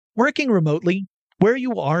Working remotely, where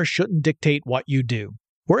you are shouldn't dictate what you do.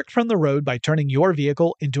 Work from the road by turning your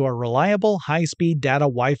vehicle into a reliable high-speed data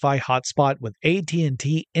Wi-Fi hotspot with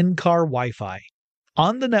AT&T in-car Wi-Fi.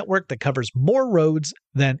 On the network that covers more roads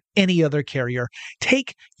than any other carrier,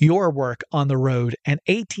 take your work on the road and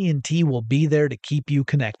AT&T will be there to keep you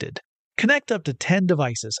connected. Connect up to 10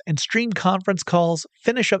 devices and stream conference calls,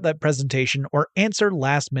 finish up that presentation, or answer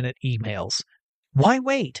last-minute emails. Why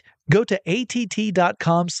wait? Go to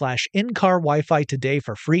att.com/in-car Wi-Fi today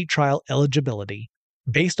for free trial eligibility.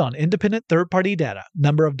 Based on independent third-party data,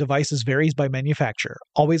 number of devices varies by manufacturer.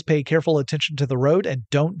 Always pay careful attention to the road and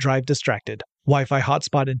don't drive distracted. Wi-Fi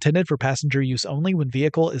hotspot intended for passenger use only when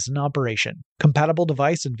vehicle is in operation. Compatible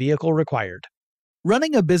device and vehicle required.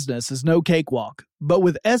 Running a business is no cakewalk, but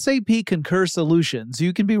with SAP Concur Solutions,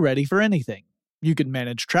 you can be ready for anything. You can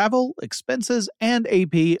manage travel, expenses, and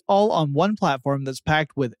AP all on one platform that's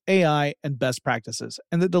packed with AI and best practices,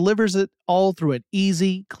 and that delivers it all through an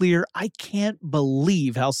easy, clear, I can't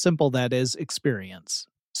believe how simple that is experience.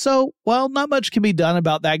 So, while not much can be done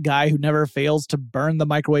about that guy who never fails to burn the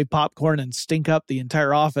microwave popcorn and stink up the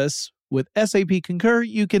entire office, with SAP Concur,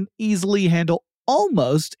 you can easily handle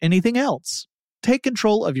almost anything else. Take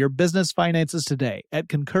control of your business finances today at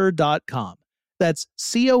Concur.com. That's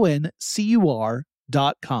CONCUR.com.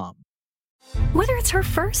 Whether it's her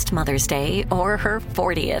first Mother's Day or her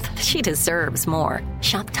 40th, she deserves more.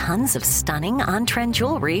 Shop tons of stunning on-trend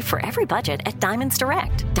jewelry for every budget at Diamonds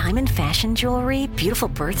Direct. Diamond fashion jewelry, beautiful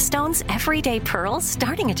birthstones, everyday pearls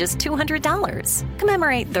starting at just $200.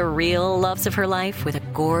 Commemorate the real loves of her life with a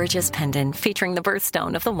gorgeous pendant featuring the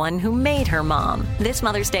birthstone of the one who made her mom. This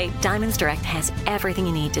Mother's Day, Diamonds Direct has everything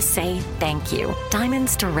you need to say thank you.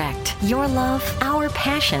 Diamonds Direct. Your love, our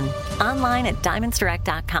passion. Online at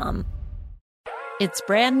diamondsdirect.com. It's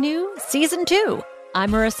brand new, Season 2.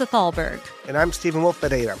 I'm Marissa Thalberg. And I'm Stephen Wolf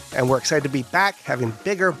Pereira, and we're excited to be back having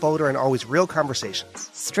bigger, bolder, and always real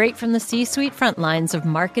conversations. Straight from the C-suite front lines of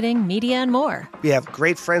marketing, media, and more. We have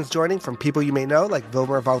great friends joining from people you may know, like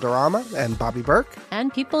Wilmer Valderrama and Bobby Burke.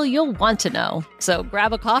 And people you'll want to know. So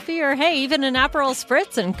grab a coffee or, hey, even an Aperol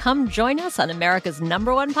Spritz and come join us on America's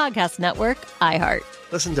 #1 podcast network, iHeart.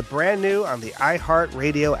 Listen to Brand New on the iHeart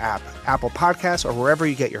Radio app, Apple Podcasts, or wherever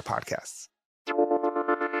you get your podcasts.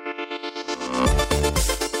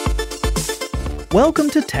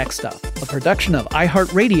 Welcome to Tech Stuff, a production of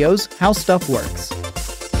iHeartRadio's How Stuff Works.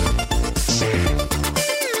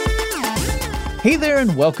 Hey there,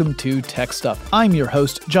 and welcome to Tech Stuff. I'm your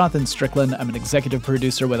host, Jonathan Strickland. I'm an executive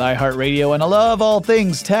producer with iHeartRadio, and I love all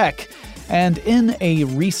things tech. And in a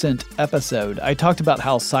recent episode, I talked about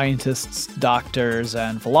how scientists, doctors,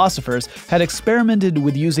 and philosophers had experimented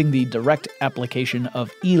with using the direct application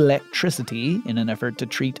of electricity in an effort to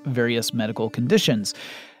treat various medical conditions.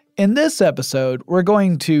 In this episode, we're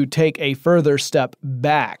going to take a further step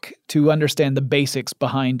back to understand the basics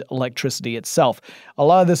behind electricity itself. A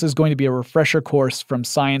lot of this is going to be a refresher course from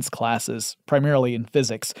science classes, primarily in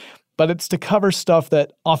physics, but it's to cover stuff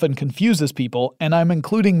that often confuses people, and I'm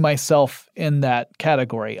including myself in that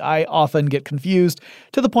category. I often get confused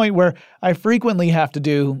to the point where I frequently have to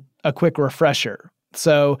do a quick refresher.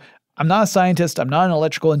 So I'm not a scientist, I'm not an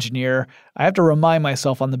electrical engineer. I have to remind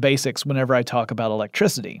myself on the basics whenever I talk about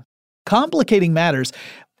electricity. Complicating matters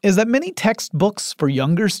is that many textbooks for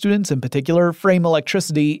younger students in particular frame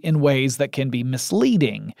electricity in ways that can be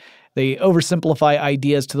misleading. They oversimplify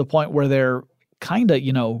ideas to the point where they're kinda,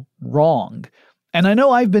 wrong. And I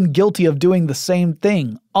know I've been guilty of doing the same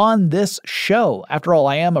thing on this show. After all,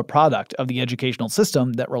 I am a product of the educational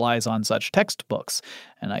system that relies on such textbooks,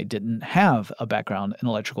 and I didn't have a background in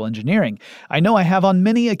electrical engineering. I know I have on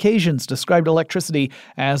many occasions described electricity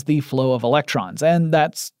as the flow of electrons, and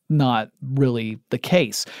that's not really the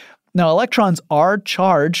case. Now, electrons are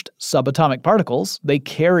charged subatomic particles. They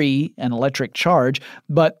carry an electric charge,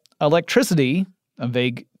 but electricity, a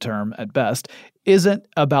vague term at best, isn't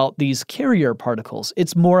about these carrier particles.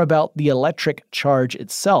 It's more about the electric charge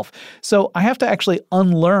itself. So I have to actually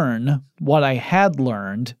unlearn what I had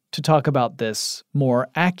learned to talk about this more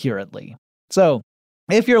accurately. So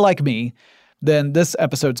if you're like me, then this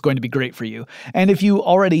episode's going to be great for you. And if you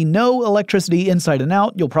already know electricity inside and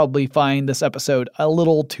out, you'll probably find this episode a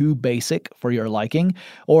little too basic for your liking.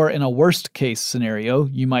 Or in a worst case scenario,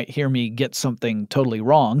 you might hear me get something totally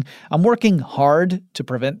wrong. I'm working hard to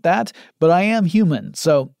prevent that, but I am human.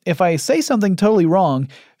 So if I say something totally wrong,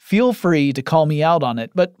 feel free to call me out on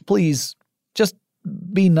it, but please just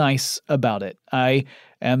be nice about it. I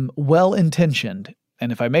am well-intentioned,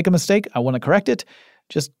 and if I make a mistake, I want to correct it.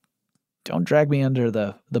 Just don't drag me under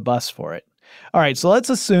the bus for it. All right, so let's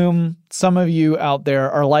assume some of you out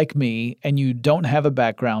there are like me and you don't have a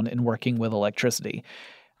background in working with electricity.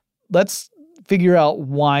 Let's figure out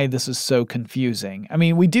why this is so confusing. I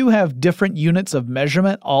mean, we do have different units of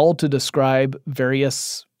measurement, all to describe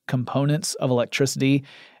various components of electricity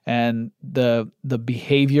and the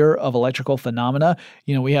behavior of electrical phenomena.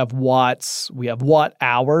 You know, we have watts, we have watt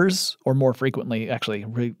hours, or more frequently, actually,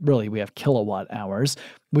 really, we have kilowatt hours.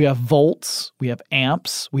 We have volts, we have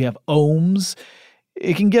amps, we have ohms.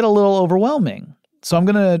 It can get a little overwhelming. So I'm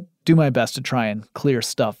going to do my best to try and clear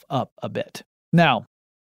stuff up a bit. Now,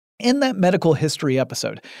 in that medical history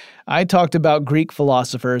episode, I talked about Greek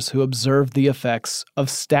philosophers who observed the effects of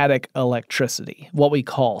static electricity, what we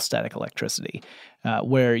call static electricity,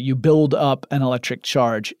 where you build up an electric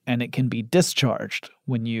charge and it can be discharged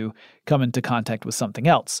when you come into contact with something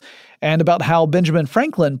else, and about how Benjamin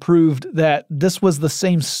Franklin proved that this was the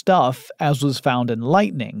same stuff as was found in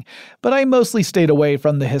lightning. But I mostly stayed away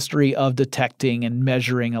from the history of detecting and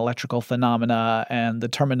measuring electrical phenomena and the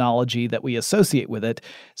terminology that we associate with it,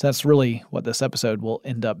 so that's really what this episode will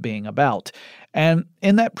end up being about. And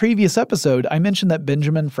in that previous episode, I mentioned that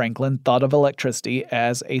Benjamin Franklin thought of electricity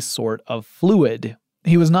as a sort of fluid.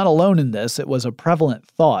 He was not alone in this. It was a prevalent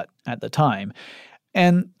thought at the time.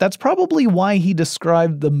 And that's probably why he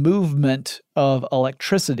described the movement of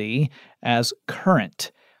electricity as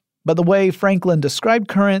current. But the way Franklin described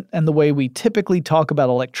current and the way we typically talk about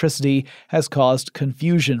electricity has caused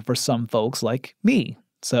confusion for some folks like me.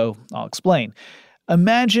 So I'll explain.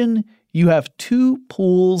 Imagine you have two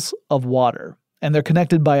pools of water, and they're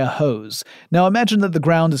connected by a hose. Now imagine that the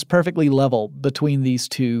ground is perfectly level between these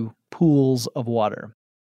two pools of water.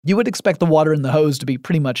 You would expect the water in the hose to be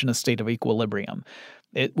pretty much in a state of equilibrium.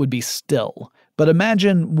 It would be still. But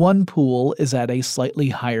imagine one pool is at a slightly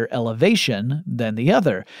higher elevation than the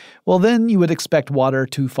other. Well, then you would expect water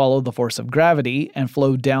to follow the force of gravity and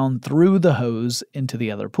flow down through the hose into the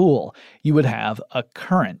other pool. You would have a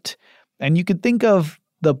current. And you could think of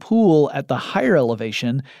the pool at the higher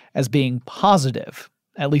elevation as being positive,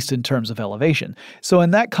 at least in terms of elevation. So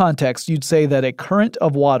in that context, you'd say that a current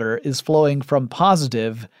of water is flowing from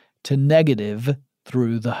positive to negative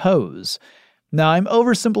through the hose. Now, I'm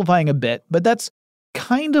oversimplifying a bit, but that's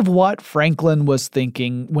kind of what Franklin was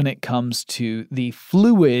thinking when it comes to the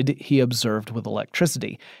fluid he observed with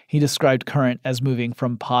electricity. He described current as moving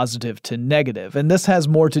from positive to negative, and this has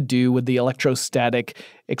more to do with the electrostatic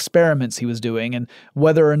experiments he was doing and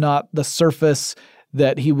whether or not the surface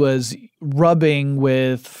that he was rubbing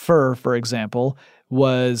with fur, for example,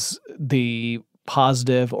 was the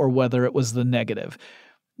positive or whether it was the negative.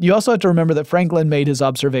 You also have to remember that Franklin made his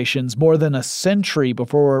observations more than a century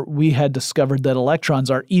before we had discovered that electrons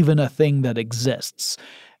are even a thing that exists.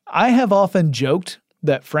 I have often joked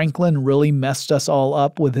that Franklin really messed us all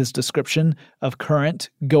up with his description of current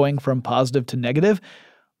going from positive to negative,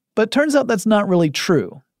 but it turns out that's not really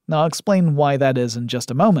true. Now I'll explain why that is in just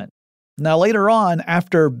a moment. Now, later on,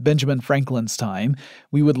 after Benjamin Franklin's time,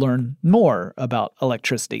 we would learn more about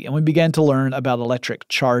electricity, and we began to learn about electric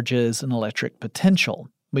charges and electric potential.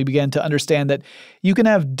 We began to understand that you can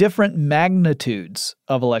have different magnitudes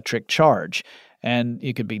of electric charge, and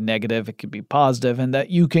it could be negative, it could be positive, and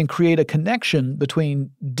that you can create a connection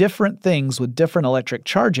between different things with different electric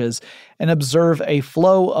charges and observe a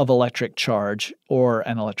flow of electric charge or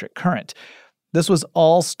an electric current. This was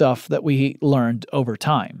all stuff that we learned over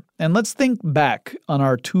time. And let's think back on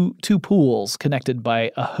our two pools connected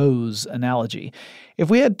by a hose analogy. If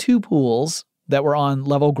we had two pools that were on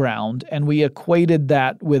level ground and we equated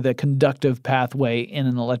that with a conductive pathway in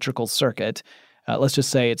an electrical circuit, let's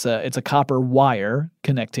just say it's a copper wire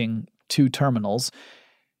connecting two terminals,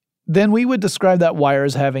 then we would describe that wire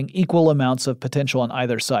as having equal amounts of potential on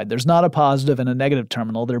either side. There's not a positive and a negative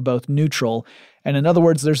terminal. They're both neutral. And in other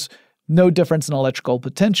words, there's no difference in electrical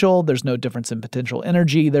potential, there's no difference in potential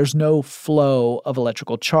energy, there's no flow of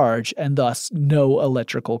electrical charge, and thus no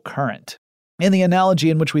electrical current. In the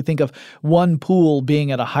analogy in which we think of one pool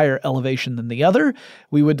being at a higher elevation than the other,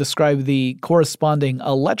 we would describe the corresponding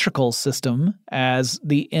electrical system as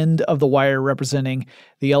the end of the wire representing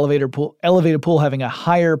the elevated pool having a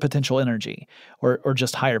higher potential energy, or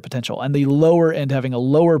just higher potential, and the lower end having a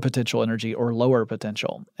lower potential energy or lower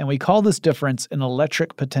potential. And we call this difference in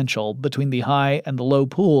electric potential between the high and the low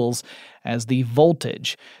pools as the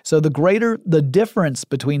voltage. So the greater the difference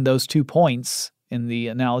between those 2 points in the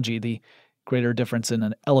analogy, the greater difference in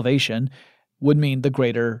an elevation would mean the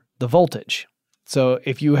greater the voltage. So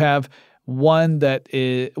if you have one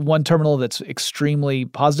terminal that's extremely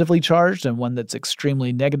positively charged and one that's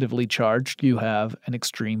extremely negatively charged, you have an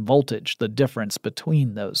extreme voltage, the difference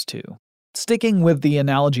between those two. Sticking with the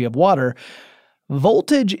analogy of water,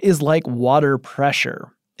 voltage is like water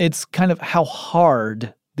pressure. It's kind of how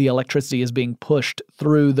hard the electricity is being pushed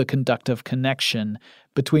through the conductive connection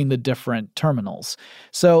between the different terminals.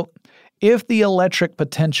 So if the electric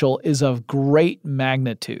potential is of great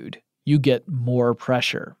magnitude, you get more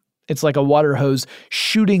pressure. It's like a water hose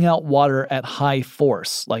shooting out water at high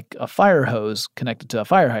force, like a fire hose connected to a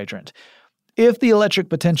fire hydrant. If the electric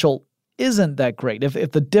potential isn't that great,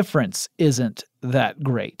 if the difference isn't that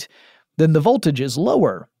great, then the voltage is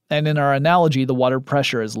lower. And in our analogy, the water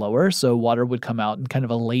pressure is lower, so water would come out in kind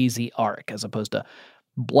of a lazy arc as opposed to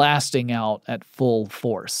blasting out at full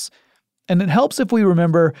force. And it helps if we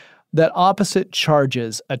remember that opposite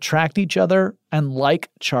charges attract each other and like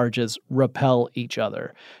charges repel each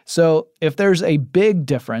other. So if there's a big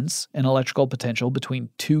difference in electrical potential between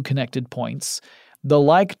two connected points, the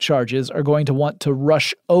like charges are going to want to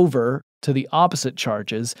rush over to the opposite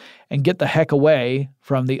charges and get the heck away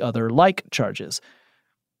from the other like charges.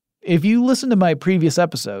 If you listened to my previous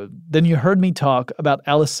episode, then you heard me talk about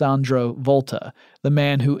Alessandro Volta, the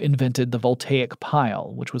man who invented the voltaic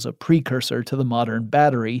pile, which was a precursor to the modern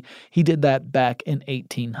battery. He did that back in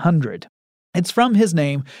 1800. It's from his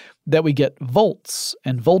name that we get volts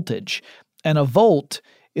and voltage, and a volt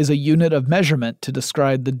is a unit of measurement to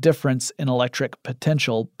describe the difference in electric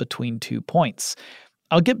potential between 2 points.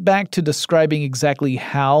 I'll get back to describing exactly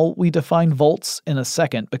how we define volts in a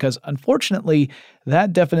second, because unfortunately,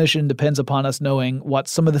 that definition depends upon us knowing what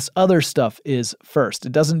some of this other stuff is first.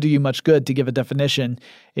 It doesn't do you much good to give a definition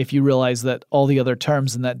if you realize that all the other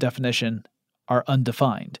terms in that definition are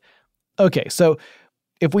undefined. Okay, so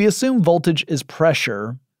if we assume voltage is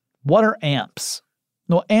pressure, what are amps?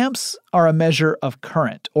 Well, amps are a measure of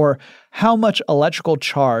current, or how much electrical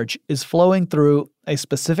charge is flowing through a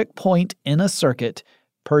specific point in a circuit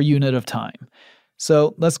per unit of time.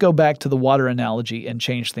 So let's go back to the water analogy and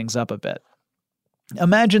change things up a bit.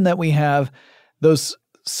 Imagine that we have those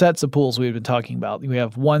sets of pools we've been talking about. We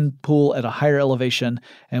have one pool at a higher elevation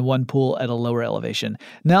and one pool at a lower elevation.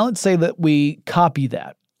 Now let's say that we copy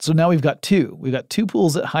that. So now we've got two. We've got two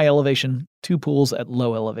pools at high elevation, two pools at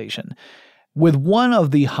low elevation. With one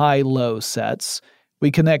of the high-low sets,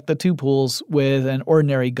 we connect the two pools with an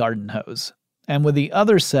ordinary garden hose. And with the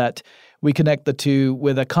other set, we connect the two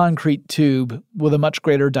with a concrete tube with a much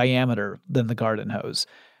greater diameter than the garden hose.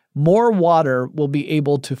 More water will be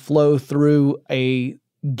able to flow through a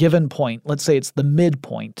given point, let's say it's the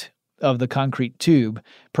midpoint of the concrete tube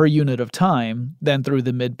per unit of time, than through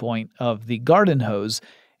the midpoint of the garden hose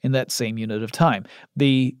in that same unit of time.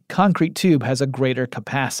 The concrete tube has a greater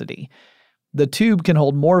capacity. The tube can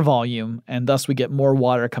hold more volume, and thus we get more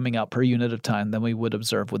water coming out per unit of time than we would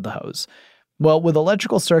observe with the hose. Well, with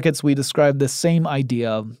electrical circuits, we describe the same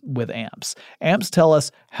idea with amps. Amps tell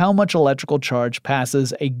us how much electrical charge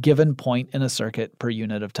passes a given point in a circuit per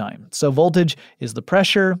unit of time. So voltage is the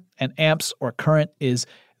pressure, and amps or current is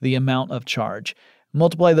the amount of charge.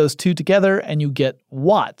 Multiply those two together, and you get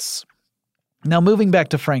watts. Now, moving back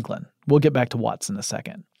to Franklin, we'll get back to watts in a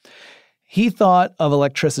second. He thought of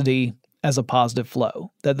electricity as a positive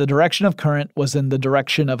flow, that the direction of current was in the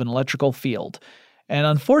direction of an electrical field. And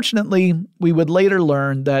unfortunately, we would later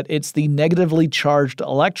learn that it's the negatively charged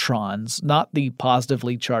electrons, not the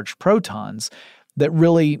positively charged protons, that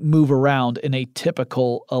really move around in a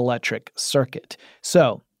typical electric circuit.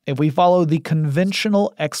 So, if we follow the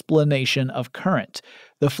conventional explanation of current,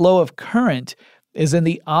 the flow of current is in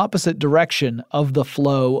the opposite direction of the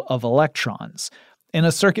flow of electrons. In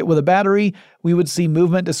a circuit with a battery, we would see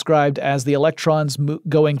movement described as the electrons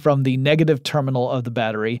going from the negative terminal of the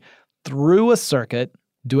battery through a circuit,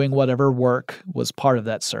 doing whatever work was part of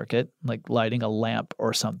that circuit, like lighting a lamp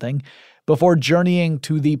or something, before journeying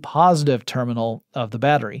to the positive terminal of the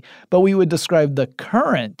battery. But we would describe the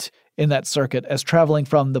current in that circuit as traveling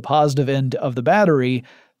from the positive end of the battery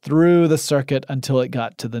through the circuit until it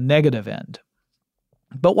got to the negative end.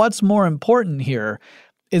 But what's more important here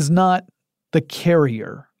is not the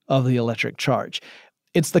carrier of the electric charge.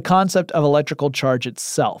 It's the concept of electrical charge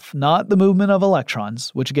itself, not the movement of electrons,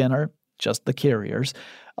 which again are just the carriers.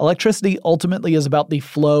 Electricity ultimately is about the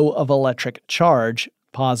flow of electric charge,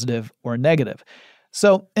 positive or negative.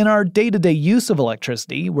 So in our day-to-day use of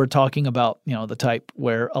electricity, we're talking about, the type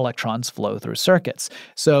where electrons flow through circuits.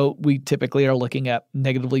 So we typically are looking at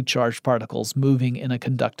negatively charged particles moving in a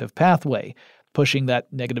conductive pathway, pushing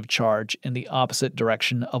that negative charge in the opposite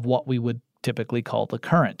direction of what we would typically call the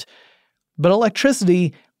current. But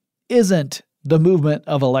electricity isn't the movement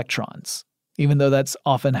of electrons, even though that's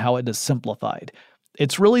often how it is simplified.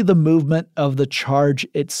 It's really the movement of the charge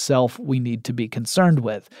itself we need to be concerned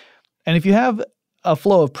with. And if you have a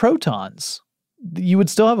flow of protons, you would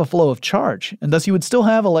still have a flow of charge, and thus you would still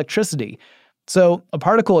have electricity. So a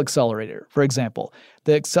particle accelerator, for example,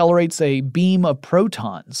 that accelerates a beam of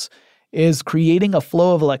protons is creating a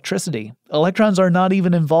flow of electricity. Electrons are not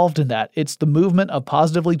even involved in that. It's the movement of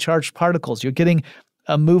positively charged particles. You're getting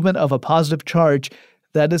a movement of a positive charge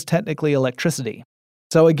that is technically electricity.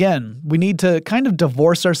 So again, we need to kind of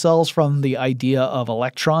divorce ourselves from the idea of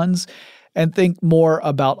electrons and think more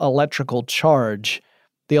about electrical charge.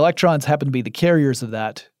 The electrons happen to be the carriers of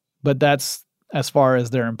that, but that's as far as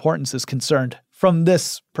their importance is concerned from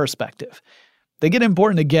this perspective. They get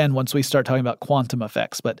important again once we start talking about quantum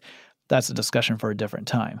effects, but that's a discussion for a different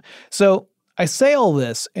time. So I say all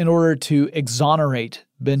this in order to exonerate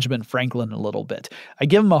Benjamin Franklin a little bit. I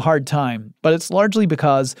give him a hard time, but it's largely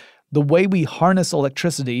because the way we harness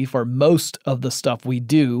electricity for most of the stuff we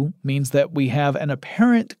do means that we have an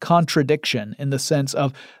apparent contradiction in the sense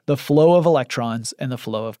of the flow of electrons and the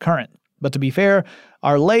flow of current. But to be fair,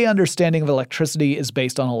 our lay understanding of electricity is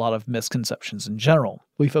based on a lot of misconceptions in general.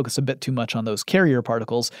 We focus a bit too much on those carrier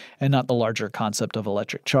particles and not the larger concept of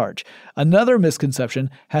electric charge. Another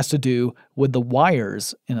misconception has to do with the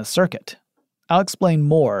wires in a circuit. I'll explain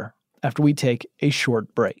more after we take a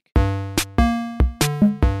short break.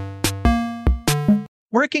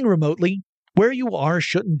 Working remotely, where you are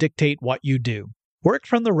shouldn't dictate what you do. Work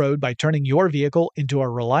from the road by turning your vehicle into a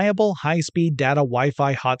reliable high-speed data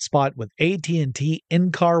Wi-Fi hotspot with AT&T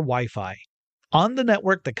in-car Wi-Fi. On the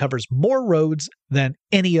network that covers more roads than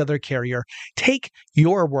any other carrier, take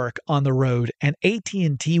your work on the road and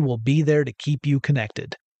AT&T will be there to keep you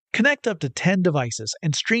connected. Connect up to 10 devices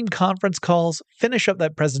and stream conference calls, finish up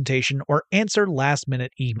that presentation, or answer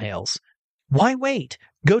last-minute emails. Why wait?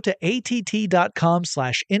 Go to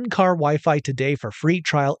att.com/in-car Wi-Fi today for free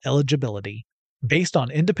trial eligibility. Based on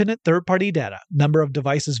independent third-party data, number of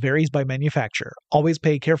devices varies by manufacturer. Always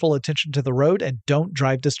pay careful attention to the road and don't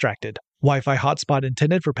drive distracted. Wi-Fi hotspot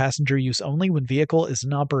intended for passenger use only when vehicle is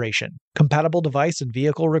in operation. Compatible device and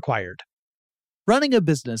vehicle required. Running a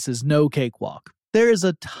business is no cakewalk. There is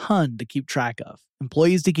a ton to keep track of.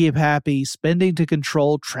 Employees to keep happy, spending to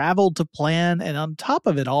control, travel to plan, and on top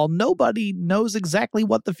of it all, nobody knows exactly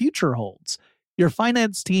what the future holds. Your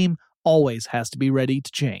finance team always has to be ready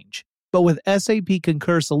to change. But with SAP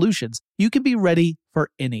Concur Solutions, you can be ready for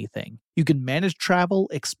anything. You can manage travel,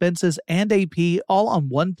 expenses, and AP all on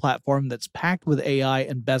one platform that's packed with AI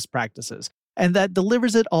and best practices, and that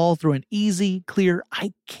delivers it all through an easy, clear,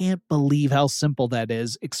 I can't believe how simple that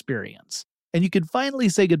is experience. And you can finally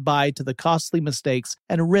say goodbye to the costly mistakes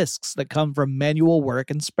and risks that come from manual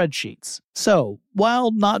work and spreadsheets. So,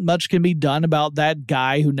 while not much can be done about that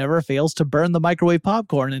guy who never fails to burn the microwave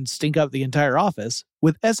popcorn and stink up the entire office,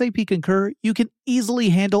 with SAP Concur, you can easily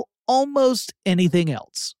handle almost anything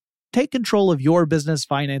else. Take control of your business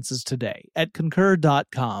finances today at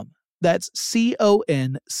concur.com. That's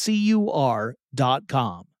CONCUR.com.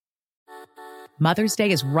 Mother's Day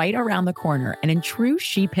is right around the corner, and in true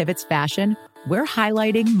She Pivots fashion, we're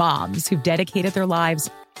highlighting moms who've dedicated their lives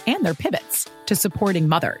and their pivots to supporting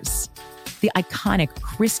mothers. The iconic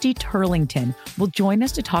Christy Turlington will join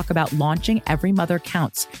us to talk about launching Every Mother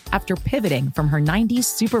Counts after pivoting from her 90s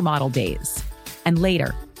supermodel days. And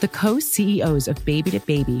later, the co-CEOs of Baby to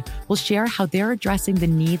Baby will share how they're addressing the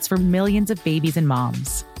needs for millions of babies and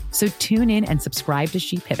moms. So tune in and subscribe to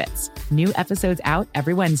She Pivots. New episodes out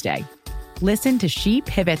every Wednesday. Listen to She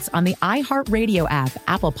Pivots on the iHeartRadio app,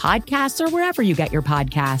 Apple Podcasts, or wherever you get your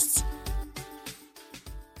podcasts.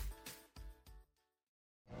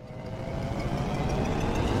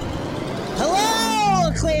 Hello,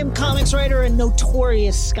 acclaimed comics writer and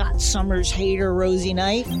notorious Scott Summers hater, Rosie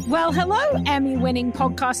Knight. Well, hello, Emmy-winning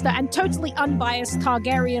podcaster and totally unbiased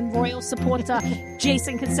Targaryen royal supporter,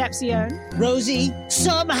 Jason Concepcion. Rosie,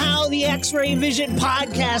 somehow the X-Ray Vision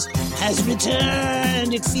podcast has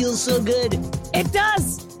returned. It feels so good. It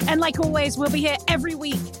does. And like always, we'll be here every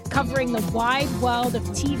week covering the wide world of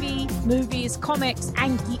TV, movies, comics,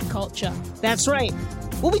 and geek culture. That's right.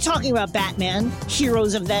 We'll be talking about Batman,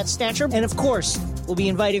 heroes of that stature, and of course, we'll be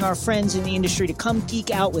inviting our friends in the industry to come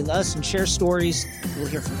geek out with us and share stories. We'll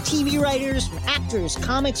hear from TV writers, from actors,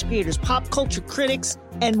 comics creators, pop culture critics,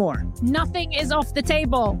 and more. Nothing is off the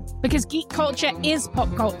table because geek culture is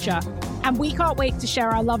pop culture, and we can't wait to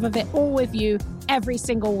share our love of it all with you every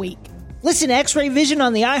single week. Listen to X-Ray Vision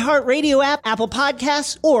on the iHeartRadio app, Apple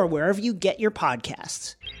Podcasts, or wherever you get your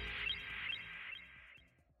podcasts.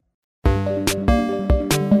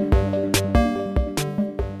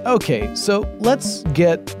 Okay, so let's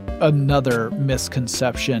get another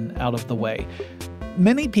misconception out of the way.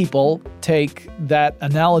 Many people take that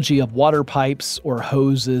analogy of water pipes or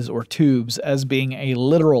hoses or tubes as being a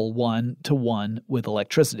literal one-to-one with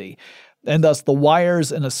electricity. And thus the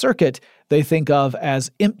wires in a circuit they think of as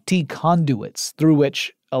empty conduits through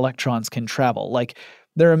which electrons can travel. Like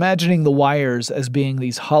they're imagining the wires as being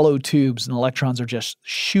these hollow tubes and electrons are just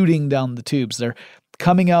shooting down the tubes. They're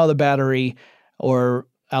coming out of the battery or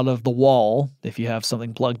out of the wall, if you have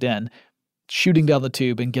something plugged in, shooting down the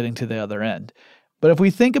tube and getting to the other end. But if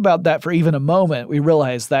we think about that for even a moment, we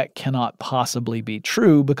realize that cannot possibly be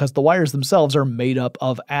true because the wires themselves are made up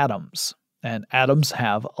of atoms, and atoms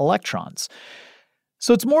have electrons.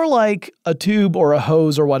 So it's more like a tube or a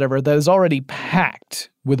hose or whatever that is already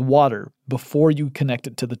packed with water before you connect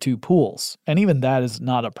it to the two pools. And even that is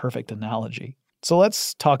not a perfect analogy. So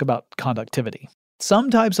let's talk about conductivity.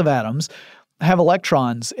 Some types of atoms have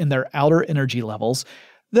electrons in their outer energy levels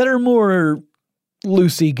that are more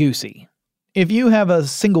loosey-goosey. If you have a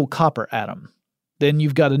single copper atom, then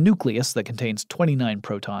you've got a nucleus that contains 29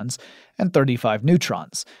 protons and 35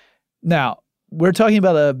 neutrons. Now, we're talking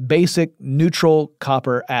about a basic neutral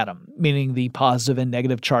copper atom, meaning the positive and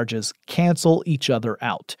negative charges cancel each other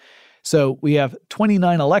out. So we have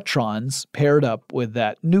 29 electrons paired up with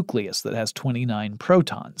that nucleus that has 29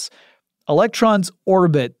 protons. Electrons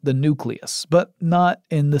orbit the nucleus, but not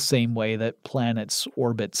in the same way that planets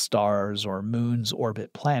orbit stars or moons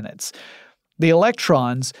orbit planets. The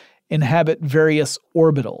electrons inhabit various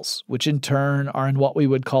orbitals, which in turn are in what we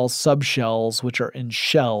would call subshells, which are in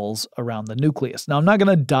shells around the nucleus. Now, I'm not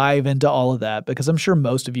going to dive into all of that because I'm sure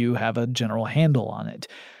most of you have a general handle on it.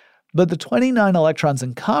 But the 29 electrons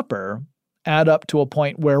in copper add up to a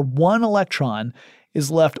point where one electron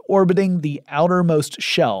is left orbiting the outermost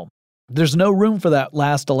shell. There's no room for that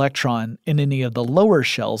last electron in any of the lower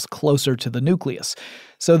shells closer to the nucleus.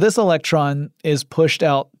 So this electron is pushed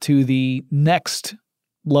out to the next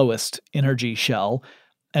lowest energy shell,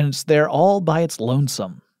 and it's there all by its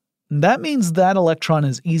lonesome. And that means that electron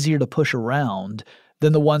is easier to push around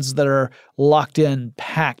than the ones that are locked in,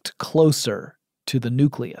 packed closer to the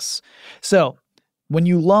nucleus. So when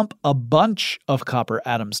you lump a bunch of copper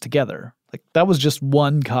atoms together, like that was just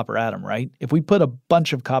one copper atom, right? If we put a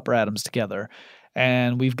bunch of copper atoms together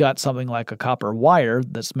and we've got something like a copper wire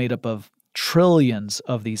that's made up of trillions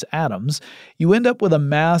of these atoms, you end up with a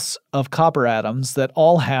mass of copper atoms that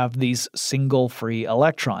all have these single free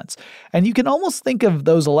electrons. And you can almost think of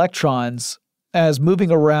those electrons as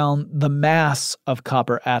moving around the mass of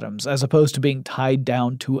copper atoms as opposed to being tied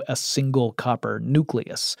down to a single copper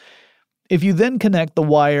nucleus. If you then connect the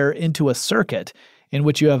wire into a circuit in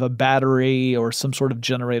which you have a battery or some sort of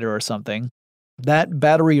generator or something, that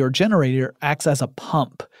battery or generator acts as a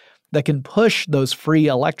pump that can push those free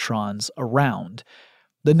electrons around.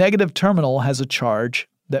 The negative terminal has a charge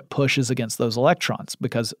that pushes against those electrons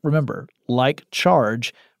because, remember, like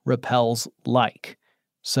charge repels like.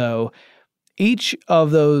 So each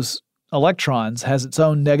of those electrons has its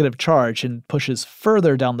own negative charge and pushes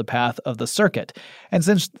further down the path of the circuit. And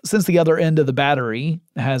since the other end of the battery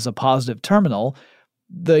has a positive terminal,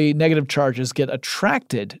 the negative charges get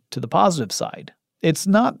attracted to the positive side. It's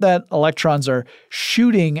not that electrons are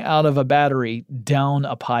shooting out of a battery down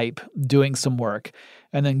a pipe, doing some work,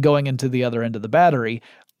 and then going into the other end of the battery.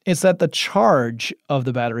 It's that the charge of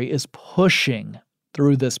the battery is pushing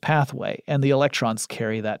through this pathway, and the electrons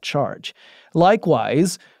carry that charge.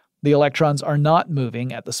 Likewise, the electrons are not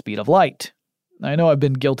moving at the speed of light. I know I've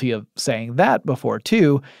been guilty of saying that before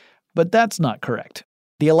too, but that's not correct.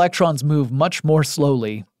 The electrons move much more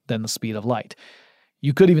slowly than the speed of light.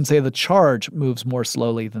 You could even say the charge moves more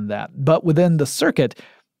slowly than that. But within the circuit,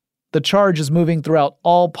 the charge is moving throughout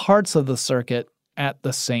all parts of the circuit at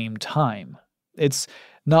the same time. It's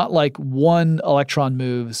not like one electron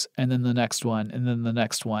moves and then the next one and then the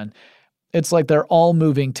next one. It's like they're all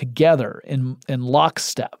moving together in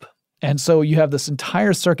lockstep. And so you have this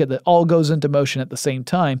entire circuit that all goes into motion at the same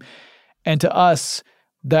time. And to us,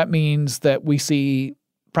 that means that we see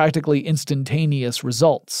practically instantaneous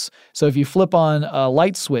results. So if you flip on a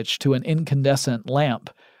light switch to an incandescent lamp,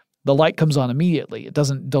 the light comes on immediately. It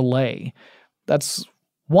doesn't delay. That's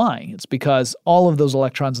why. It's because all of those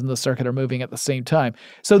electrons in the circuit are moving at the same time.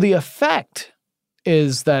 So the effect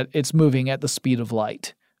is that it's moving at the speed of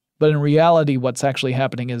light. But in reality, what's actually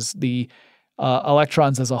happening is the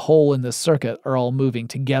electrons as a whole in this circuit are all moving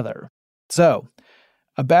together. So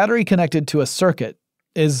a battery connected to a circuit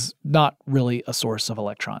is not really a source of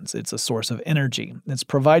electrons. It's a source of energy. It's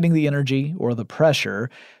providing the energy or the pressure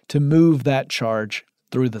to move that charge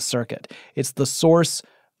through the circuit. It's the source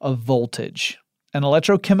of voltage. An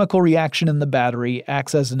electrochemical reaction in the battery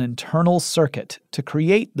acts as an internal circuit to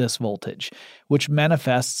create this voltage, which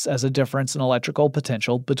manifests as a difference in electrical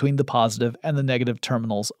potential between the positive and the negative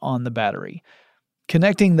terminals on the battery.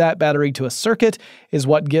 Connecting that battery to a circuit is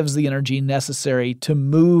what gives the energy necessary to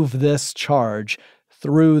move this charge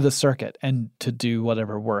through the circuit and to do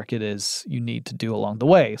whatever work it is you need to do along the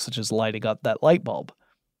way, such as lighting up that light bulb.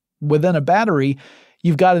 Within a battery,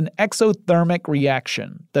 you've got an exothermic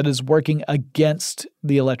reaction that is working against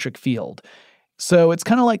the electric field. So it's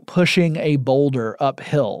kind of like pushing a boulder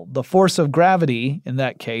uphill. The force of gravity, in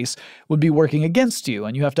that case, would be working against you,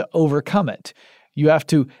 and you have to overcome it. You have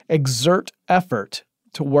to exert effort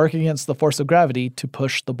to work against the force of gravity to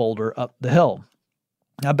push the boulder up the hill.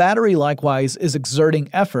 A battery, likewise, is exerting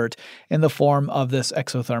effort in the form of this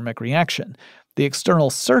exothermic reaction. The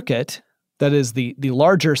external circuit, that is the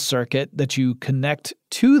larger circuit that you connect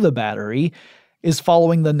to the battery, is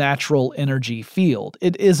following the natural energy field.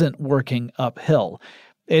 It isn't working uphill.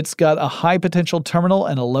 It's got a high potential terminal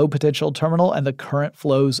and a low potential terminal, and the current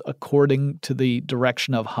flows according to the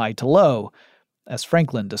direction of high to low, as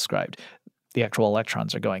Franklin described. The actual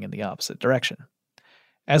electrons are going in the opposite direction.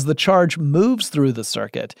 As the charge moves through the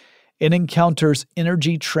circuit, it encounters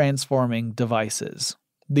energy-transforming devices.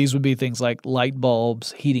 These would be things like light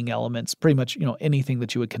bulbs, heating elements, pretty much, anything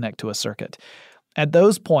that you would connect to a circuit. At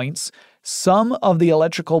those points, some of the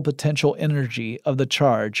electrical potential energy of the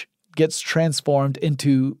charge gets transformed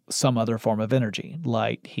into some other form of energy,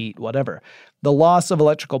 light, heat, whatever. The loss of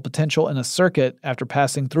electrical potential in a circuit after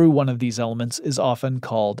passing through one of these elements is often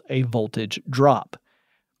called a voltage drop.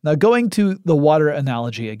 Now, going to the water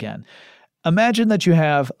analogy again, imagine that you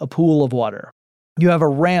have a pool of water. You have a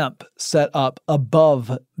ramp set up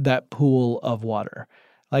above that pool of water.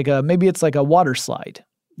 Maybe it's like a water slide,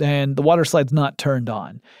 and the water slide's not turned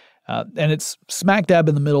on, and it's smack dab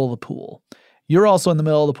in the middle of the pool. You're also in the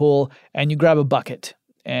middle of the pool, and you grab a bucket,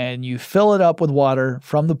 and you fill it up with water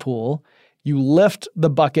from the pool. You lift the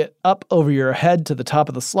bucket up over your head to the top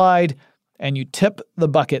of the slide, and you tip the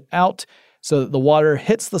bucket out so that the water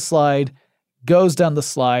hits the slide, goes down the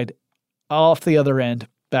slide, off the other end,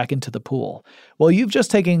 back into the pool. Well, you've just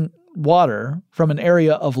taken water from an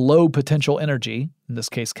area of low potential energy, in this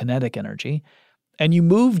case kinetic energy, and you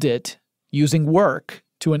moved it using work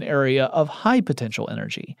to an area of high potential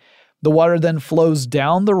energy. The water then flows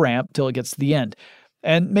down the ramp till it gets to the end.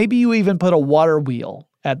 And maybe you even put a water wheel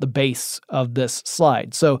at the base of this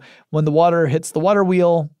slide. So when the water hits the water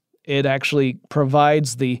wheel, it actually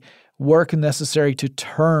provides the work necessary to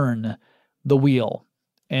turn the wheel.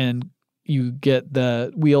 And you get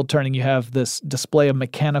the wheel turning. You have this display of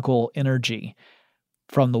mechanical energy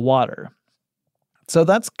from the water. So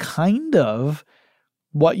that's kind of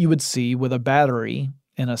what you would see with a battery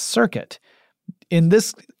in a circuit. In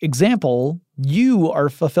this example, you are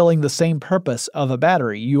fulfilling the same purpose of a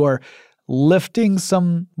battery. You are lifting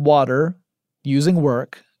some water using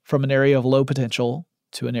work from an area of low potential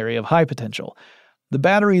to an area of high potential. The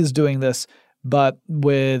battery is doing this, but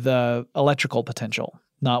with electrical potential,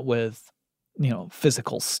 not with,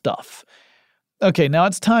 physical stuff. Okay, now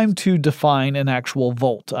it's time to define an actual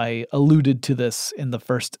volt. I alluded to this in the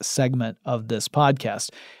first segment of this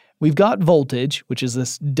podcast. We've got voltage, which is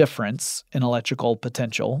this difference in electrical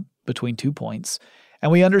potential between 2 points,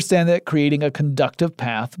 and we understand that creating a conductive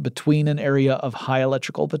path between an area of high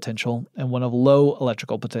electrical potential and one of low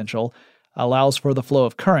electrical potential allows for the flow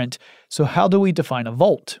of current. So how do we define a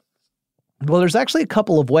volt? Well, there's actually a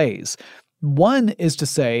couple of ways. One is to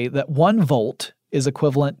say that 1 volt is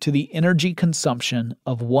equivalent to the energy consumption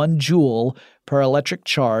of 1 joule per electric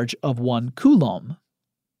charge of 1 coulomb.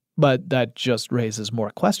 But that just raises more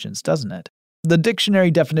questions, doesn't it? The dictionary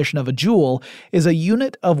definition of a joule is a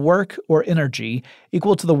unit of work or energy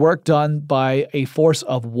equal to the work done by a force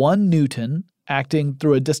of 1 newton acting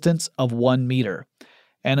through a distance of 1 meter.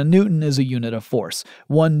 And a newton is a unit of force.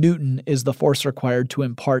 1 newton is the force required to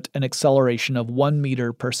impart an acceleration of 1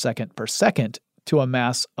 meter per second to a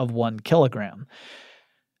mass of 1 kilogram.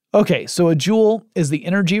 Okay, so a joule is the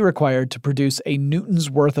energy required to produce a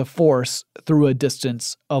newton's worth of force through a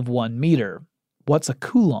distance of 1 meter. What's a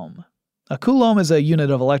coulomb? A coulomb is a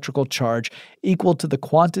unit of electrical charge equal to the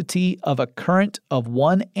quantity of a current of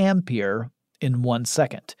 1 ampere in 1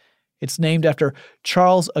 second. It's named after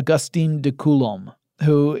Charles Augustin de Coulomb,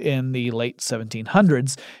 who in the late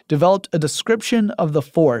 1700s developed a description of the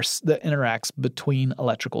force that interacts between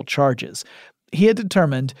electrical charges. He had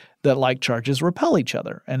determined that like charges repel each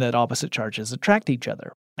other and that opposite charges attract each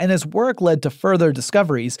other. And his work led to further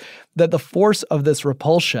discoveries that the force of this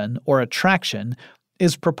repulsion or attraction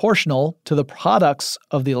is proportional to the products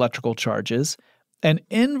of the electrical charges and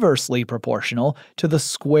inversely proportional to the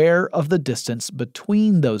square of the distance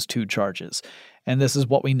between those two charges. And this is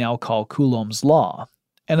what we now call Coulomb's law.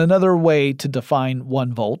 And another way to define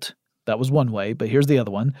 1 volt, that was one way, but here's the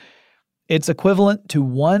other one. It's equivalent to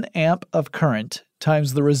 1 amp of current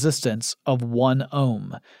times the resistance of 1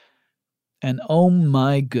 ohm. And oh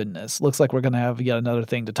my goodness, looks like we're going to have yet another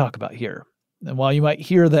thing to talk about here. And while you might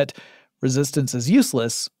hear that resistance is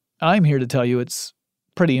useless, I'm here to tell you it's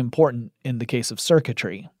pretty important in the case of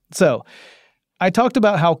circuitry. So, I talked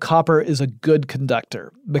about how copper is a good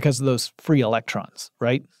conductor because of those free electrons,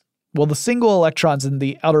 right? Well, the single electrons in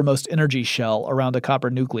the outermost energy shell around a copper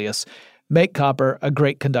nucleus make copper a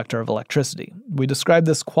great conductor of electricity. We describe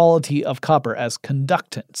this quality of copper as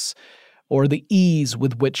conductance, or the ease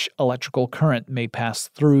with which electrical current may pass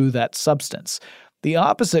through that substance. The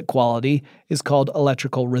opposite quality is called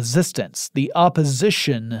electrical resistance, the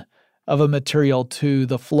opposition of a material to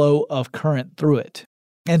the flow of current through it.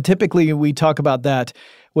 And typically we talk about that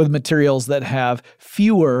with materials that have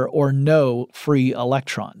fewer or no free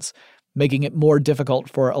electrons, making it more difficult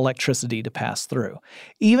for electricity to pass through.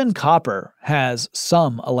 Even copper has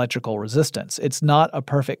some electrical resistance. It's not a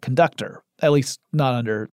perfect conductor, at least not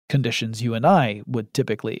under conditions you and I would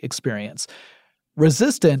typically experience.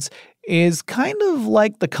 Resistance is kind of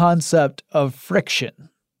like the concept of friction,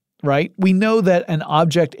 right? We know that an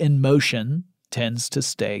object in motion tends to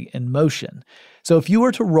stay in motion. So if you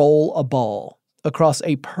were to roll a ball across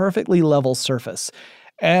a perfectly level surface,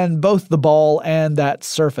 and both the ball and that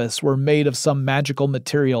surface were made of some magical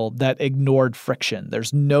material that ignored friction,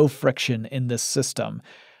 there's no friction in this system,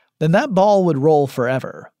 then that ball would roll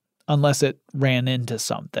forever, unless it ran into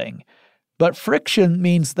something. But friction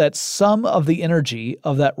means that some of the energy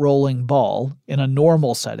of that rolling ball in a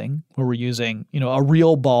normal setting, where we're using, a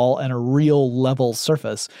real ball and a real level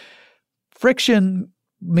surface, friction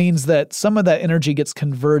means that some of that energy gets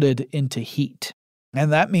converted into heat.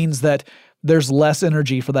 And that means that there's less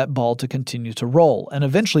energy for that ball to continue to roll, and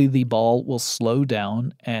eventually the ball will slow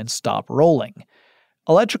down and stop rolling.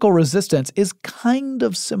 Electrical resistance is kind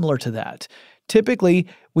of similar to that. Typically,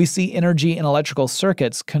 we see energy in electrical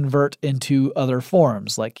circuits convert into other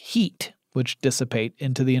forms, like heat, which dissipate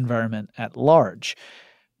into the environment at large.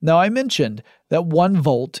 Now, I mentioned that 1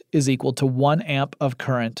 volt is equal to 1 amp of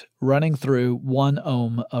current running through 1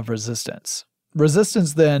 ohm of resistance.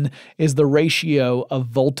 Resistance, then, is the ratio of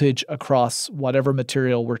voltage across whatever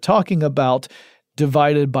material we're talking about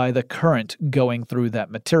divided by the current going through that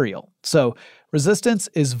material. So, resistance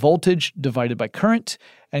is voltage divided by current,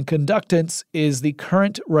 and conductance is the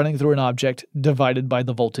current running through an object divided by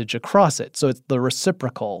the voltage across it. So it's the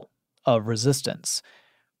reciprocal of resistance.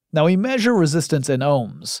 Now we measure resistance in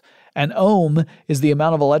ohms. An ohm is the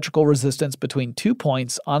amount of electrical resistance between 2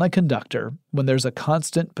 points on a conductor when there's a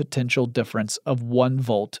constant potential difference of 1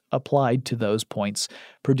 volt applied to those points,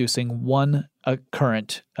 producing 1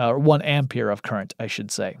 ampere of current, I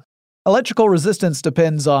should say. Electrical resistance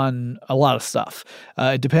depends on a lot of stuff.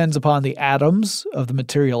 It depends upon the atoms of the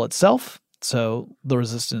material itself. So the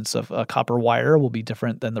resistance of a copper wire will be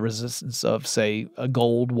different than the resistance of, say, a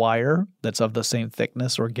gold wire that's of the same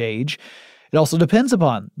thickness or gauge. It also depends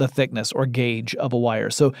upon the thickness or gauge of a wire.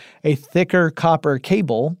 So a thicker copper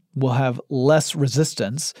cable will have less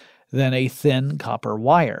resistance than a thin copper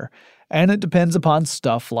wire. And it depends upon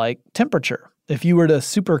stuff like temperature. If you were to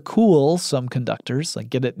supercool some conductors, like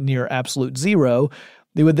get it near absolute zero,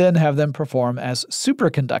 you would then have them perform as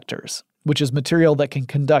superconductors, which is material that can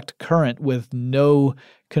conduct current with no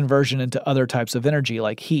conversion into other types of energy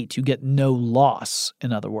like heat. You get no loss,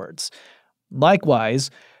 in other words.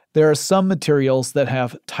 Likewise, there are some materials that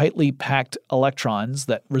have tightly packed electrons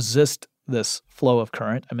that resist this flow of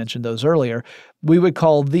current. I mentioned those earlier. We would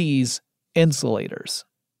call these insulators.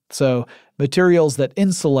 So materials that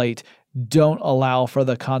insulate don't allow for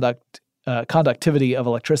the conductivity of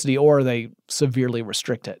electricity, or they severely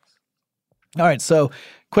restrict it. All right, so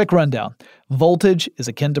quick rundown. Voltage is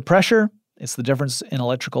akin to pressure. It's the difference in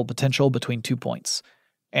electrical potential between 2 points.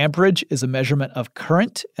 Amperage is a measurement of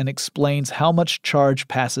current and explains how much charge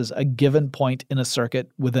passes a given point in a circuit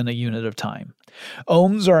within a unit of time.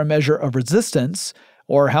 Ohms are a measure of resistance,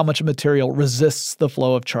 or how much a material resists the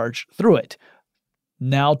flow of charge through it.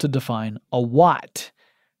 Now to define a watt.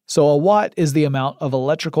 So a watt is the amount of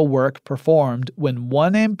electrical work performed when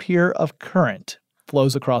 1 ampere of current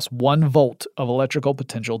flows across 1 volt of electrical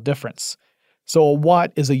potential difference. So a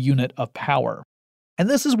watt is a unit of power. And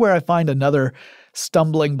this is where I find another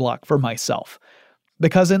stumbling block for myself.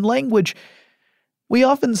 Because in language, We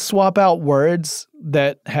often swap out words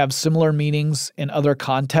that have similar meanings in other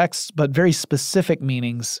contexts, but very specific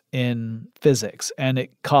meanings in physics, and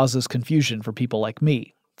it causes confusion for people like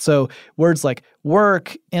me. So words like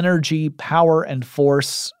work, energy, power, and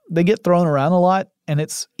force, they get thrown around a lot, and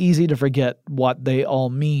it's easy to forget what they all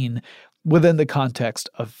mean within the context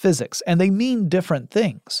of physics, and they mean different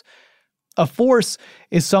things. A force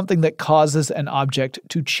is something that causes an object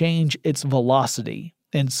to change its velocity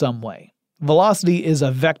in some way. Velocity is a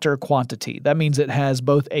vector quantity. That means it has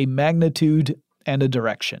both a magnitude and a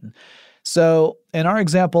direction. So in our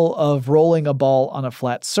example of rolling a ball on a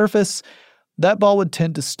flat surface, that ball would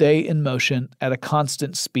tend to stay in motion at a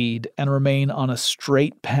constant speed and remain on a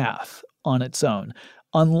straight path on its own,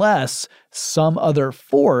 unless some other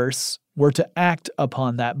force were to act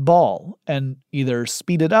upon that ball and either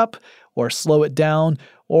speed it up or slow it down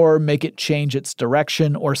or make it change its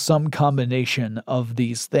direction or some combination of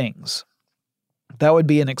these things. That would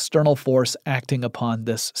be an external force acting upon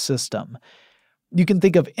this system. You can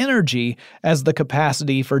think of energy as the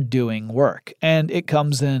capacity for doing work, and it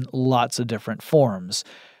comes in lots of different forms.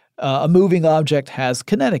 A moving object has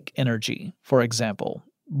kinetic energy, for example.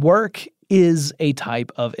 Work is a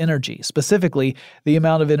type of energy, specifically the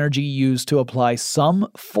amount of energy used to apply some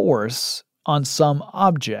force on some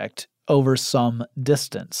object over some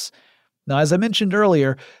distance. Now, as I mentioned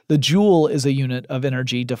earlier, the joule is a unit of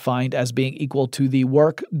energy defined as being equal to the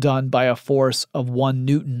work done by a force of 1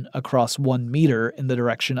 Newton across 1 meter in the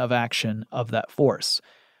direction of action of that force.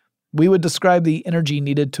 We would describe the energy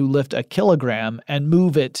needed to lift a kilogram and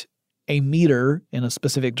move it a meter in a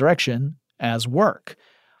specific direction as work.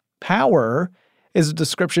 Power is a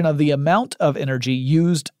description of the amount of energy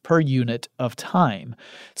used per unit of time.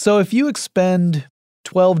 So if you expend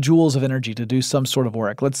 12 joules of energy to do some sort of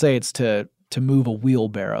work, let's say it's to move a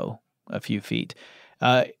wheelbarrow a few feet.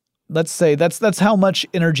 Let's say that's how much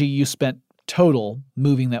energy you spent total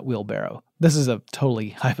moving that wheelbarrow. This is a totally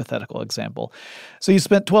hypothetical example. So you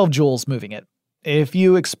spent 12 joules moving it. If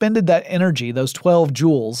you expended that energy, those 12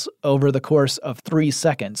 joules, over the course of 3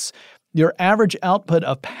 seconds, your average output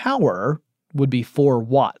of power would be 4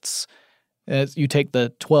 watts. As you take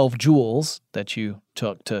the 12 joules that you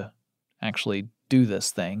took to actually do this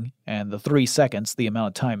thing, and the 3 seconds, the amount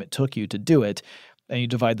of time it took you to do it, and you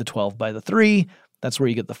divide the 12 by the 3, that's where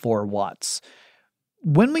you get the 4 watts.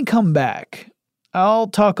 When we come back, I'll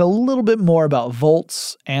talk a little bit more about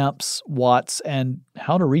volts, amps, watts, and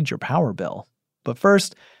how to read your power bill. But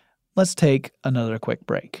first, let's take another quick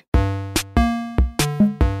break.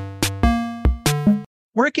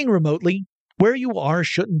 Working remotely, where you are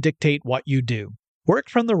shouldn't dictate what you do.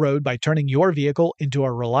 Work from the road by turning your vehicle into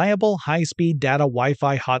a reliable high-speed data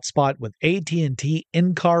Wi-Fi hotspot with AT&T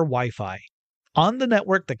in-car Wi-Fi. On the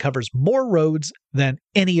network that covers more roads than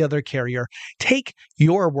any other carrier, take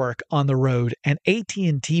your work on the road and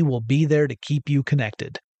AT&T will be there to keep you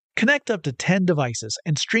connected. Connect up to 10 devices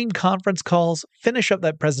and stream conference calls, finish up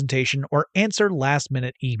that presentation, or answer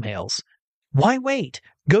last-minute emails. Why wait?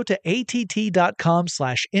 Go to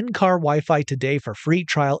att.com/in-car Wi-Fi today for free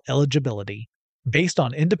trial eligibility. Based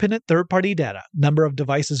on independent third-party data, number of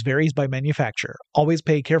devices varies by manufacturer. Always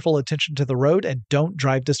pay careful attention to the road and don't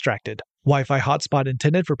drive distracted. Wi-Fi hotspot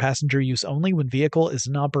intended for passenger use only when vehicle is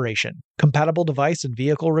in operation. Compatible device and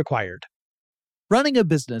vehicle required. Running a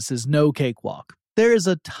business is no cakewalk. There is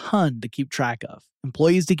a ton to keep track of.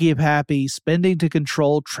 Employees to keep happy, spending to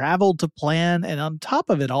control, travel to plan, and on top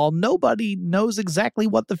of it all, nobody knows exactly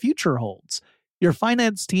what the future holds. Your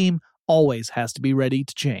finance team always has to be ready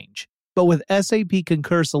to change. But with SAP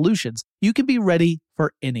Concur Solutions, you can be ready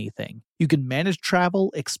for anything. You can manage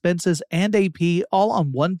travel, expenses, and AP all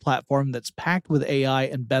on one platform that's packed with AI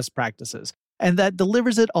and best practices, and that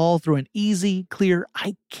delivers it all through an easy, clear,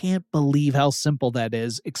 I can't believe how simple that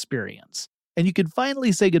is experience. And you can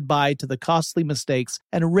finally say goodbye to the costly mistakes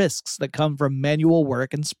and risks that come from manual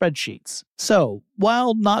work and spreadsheets. So,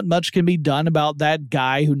 while not much can be done about that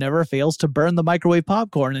guy who never fails to burn the microwave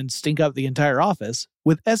popcorn and stink up the entire office,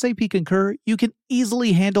 with SAP Concur, you can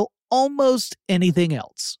easily handle almost anything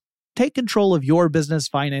else. Take control of your business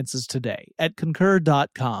finances today at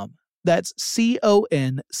Concur.com. That's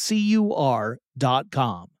CONCUR.com.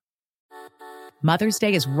 Mother's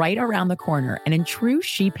Day is right around the corner, and in true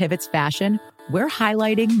She Pivots fashion, we're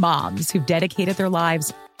highlighting moms who've dedicated their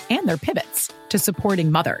lives and their pivots to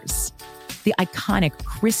supporting mothers. The iconic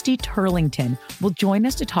Christy Turlington will join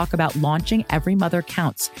us to talk about launching Every Mother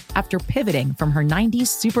Counts after pivoting from her 90s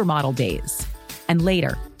supermodel days. And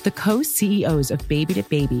later, the co-CEOs of Baby to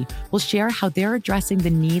Baby will share how they're addressing the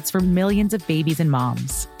needs for millions of babies and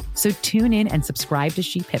moms. So tune in and subscribe to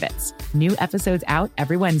She Pivots. New episodes out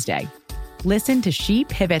every Wednesday. Listen to She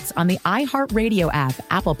Pivots on the iHeartRadio app,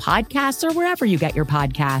 Apple Podcasts, or wherever you get your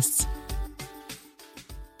podcasts.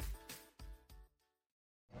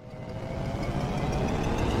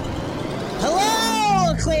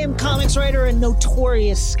 Hello, acclaimed comics writer and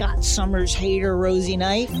notorious Scott Summers hater, Rosie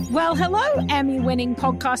Knight. Well, hello, Emmy-winning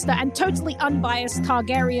podcaster and totally unbiased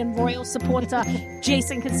Targaryen royal supporter,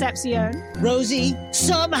 Jason Concepcion. Rosie,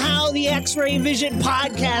 somehow the X-Ray Vision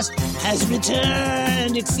podcast has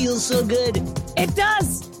returned. It feels so good. It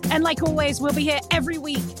does. And like always, we'll be here every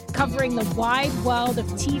week covering the wide world of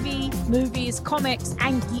TV, movies, comics,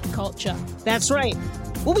 and geek culture. That's right.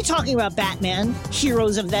 We'll be talking about Batman,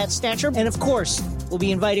 heroes of that stature, and of course, we'll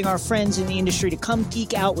be inviting our friends in the industry to come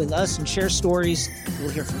geek out with us and share stories.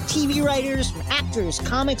 We'll hear from TV writers, from actors,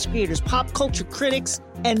 comics creators, pop culture critics,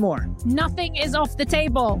 and more. Nothing is off the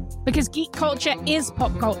table because geek culture is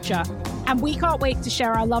pop culture, and we can't wait to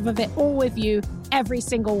share our love of it all with you every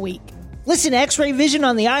single week. Listen to X-Ray Vision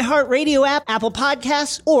on the iHeartRadio app, Apple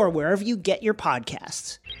Podcasts, or wherever you get your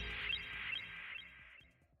podcasts.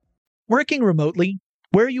 Working remotely,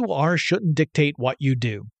 where you are shouldn't dictate what you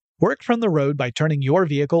do. Work from the road by turning your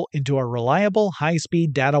vehicle into a reliable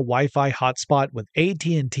high-speed data Wi-Fi hotspot with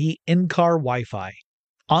AT&T in-car Wi-Fi.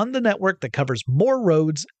 On the network that covers more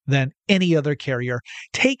roads than any other carrier,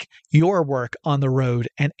 take your work on the road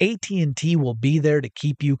and AT&T will be there to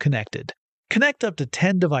keep you connected. Connect up to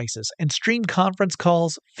 10 devices and stream conference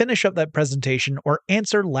calls, finish up that presentation, or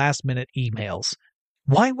answer last-minute emails.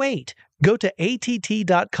 Why wait? Go to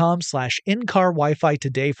att.com/in-car Wi-Fi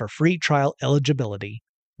today for free trial eligibility.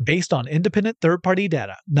 Based on independent third-party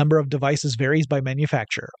data, number of devices varies by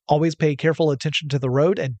manufacturer. Always pay careful attention to the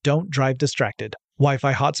road and don't drive distracted.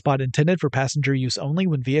 Wi-Fi hotspot intended for passenger use only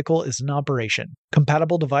when vehicle is in operation.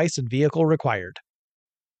 Compatible device and vehicle required.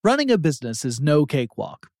 Running a business is no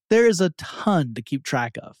cakewalk. There is a ton to keep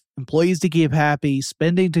track of. Employees to keep happy,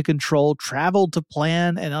 spending to control, travel to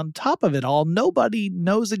plan, and on top of it all, nobody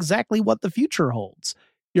knows exactly what the future holds.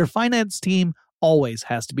 Your finance team always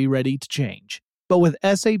has to be ready to change. But with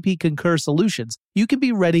SAP Concur Solutions, you can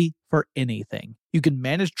be ready for anything. You can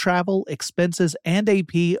manage travel, expenses, and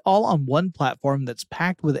AP all on one platform that's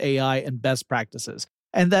packed with AI and best practices,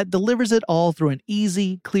 and that delivers it all through an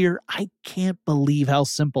easy, clear, I can't believe how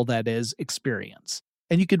simple that is experience.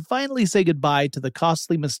 And you can finally say goodbye to the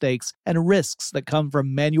costly mistakes and risks that come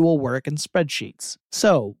from manual work and spreadsheets.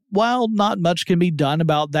 So, while not much can be done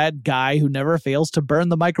about that guy who never fails to burn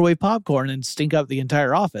the microwave popcorn and stink up the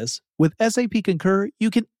entire office, with SAP Concur, you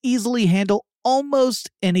can easily handle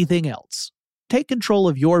almost anything else. Take control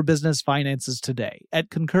of your business finances today at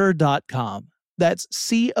Concur.com. That's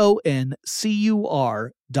CONCUR.com.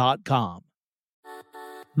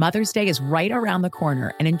 Mother's Day is right around the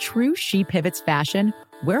corner, and in true She Pivots fashion,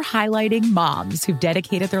 we're highlighting moms who've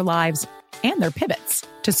dedicated their lives and their pivots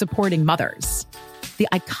to supporting mothers. The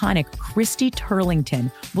iconic Christy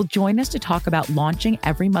Turlington will join us to talk about launching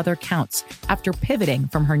Every Mother Counts after pivoting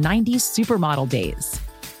from her 90s supermodel days.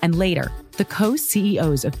 And later, the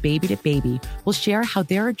co-CEOs of Baby to Baby will share how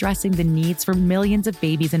they're addressing the needs for millions of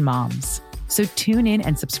babies and moms. So tune in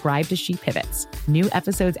and subscribe to She Pivots. New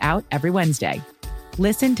episodes out every Wednesday.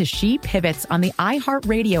 Listen to She Pivots on the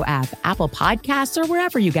iHeartRadio app, Apple Podcasts, or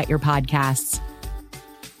wherever you get your podcasts.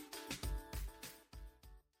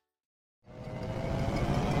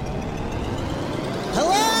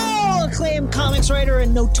 Hello, acclaimed comics writer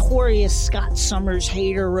and notorious Scott Summers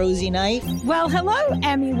hater, Rosie Knight. Well, hello,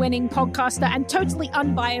 Emmy-winning podcaster and totally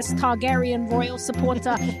unbiased Targaryen royal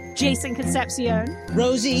supporter, Jason Concepcion.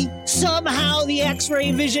 Rosie, somehow the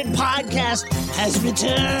X-Ray Vision podcast has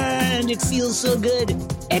returned. It feels so good.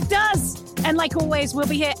 It does. And like always, we'll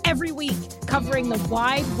be here every week covering the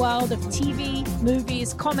wide world of TV,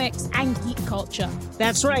 movies, comics, and geek culture.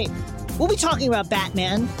 That's right. We'll be talking about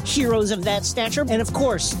Batman, heroes of that stature, and of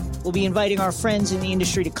course, we'll be inviting our friends in the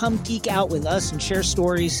industry to come geek out with us and share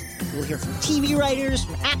stories. We'll hear from TV writers,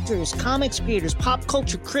 from actors, comics creators, pop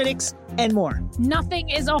culture critics, and more. Nothing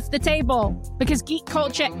is off the table because geek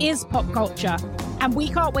culture is pop culture, and we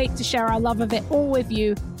can't wait to share our love of it all with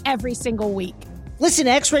you every single week. Listen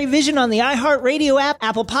to X-Ray Vision on the iHeartRadio app,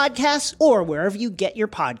 Apple Podcasts, or wherever you get your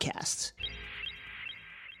podcasts.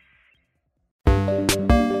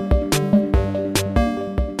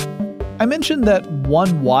 I mentioned that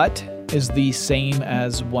 1 watt is the same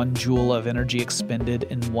as 1 joule of energy expended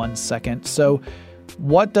in 1 second. So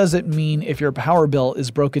what does it mean if your power bill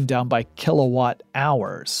is broken down by kilowatt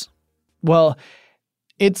hours? Well,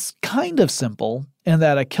 it's kind of simple in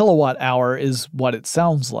that a kilowatt hour is what it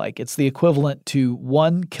sounds like. It's the equivalent to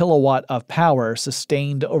 1 kilowatt of power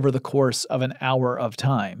sustained over the course of an hour of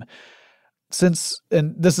time.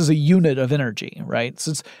 and this is a unit of energy, right?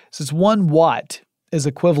 Since 1 watt is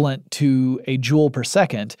equivalent to a joule per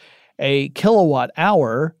second, a kilowatt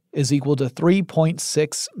hour is equal to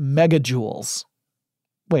 3.6 megajoules.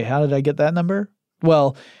 Wait, how did I get that number?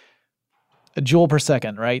 Well, a joule per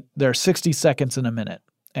second, right? There are 60 seconds in a minute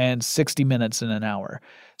and 60 minutes in an hour.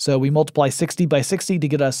 So we multiply 60 by 60 to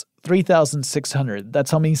get us 3,600.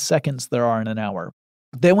 That's how many seconds there are in an hour.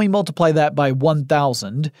 Then we multiply that by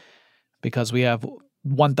 1,000 because we have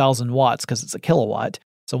 1,000 watts because it's a kilowatt.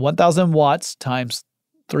 So 1,000 watts times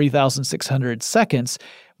 3,600 seconds,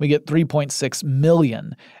 we get 3.6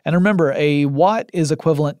 million. And remember, a watt is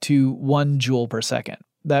equivalent to 1 joule per second.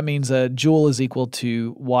 That means a joule is equal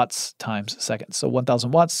to watts times seconds. So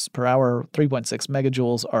 1,000 watts per hour, 3.6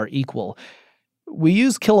 megajoules are equal. We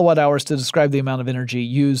use kilowatt hours to describe the amount of energy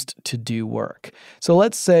used to do work. So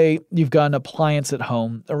let's say you've got an appliance at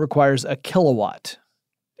home that requires a kilowatt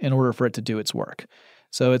in order for it to do its work.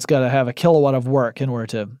 So it's got to have a kilowatt of work in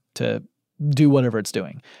order to do whatever it's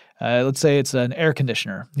doing. Let's say it's an air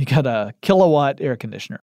conditioner. You got a kilowatt air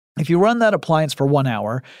conditioner. If you run that appliance for 1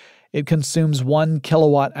 hour, it consumes 1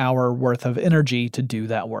 kilowatt hour worth of energy to do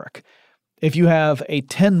that work. If you have a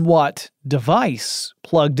 10-watt device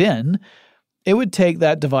plugged in, it would take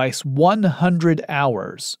that device 100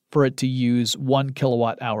 hours for it to use 1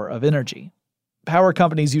 kilowatt hour of energy. Power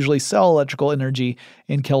companies usually sell electrical energy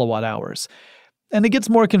in kilowatt hours. And it gets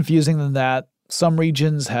more confusing than that. Some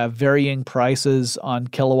regions have varying prices on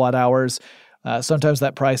kilowatt hours. Sometimes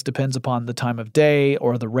that price depends upon the time of day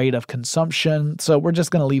or the rate of consumption. So we're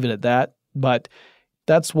just going to leave it at that. But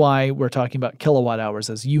that's why we're talking about kilowatt hours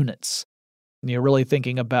as units. And you're really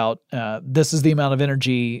thinking about this is the amount of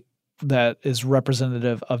energy that is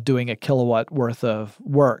representative of doing a kilowatt worth of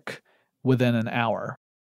work within an hour.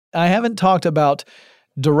 I haven't talked about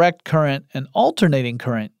direct current and alternating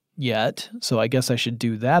current yet, so I guess I should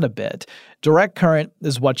do that a bit. Direct current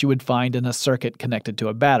is what you would find in a circuit connected to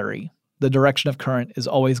a battery. The direction of current is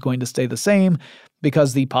always going to stay the same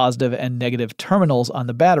because the positive and negative terminals on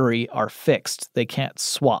the battery are fixed. They can't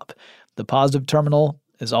swap. The positive terminal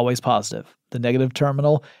is always positive. The negative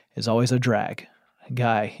terminal is always a drag.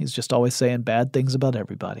 Guy, he's just always saying bad things about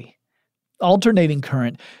everybody. Alternating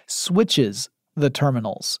current switches the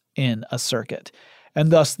terminals in a circuit, and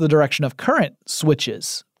thus the direction of current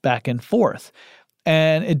switches back and forth.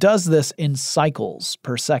 And it does this in cycles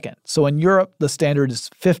per second. So in Europe, the standard is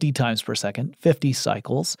 50 times per second, 50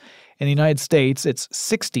 cycles. In the United States, it's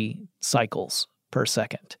 60 cycles per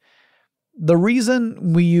second. The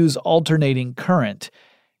reason we use alternating current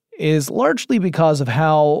is largely because of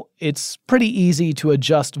how it's pretty easy to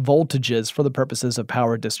adjust voltages for the purposes of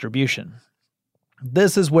power distribution.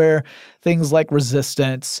 This is where things like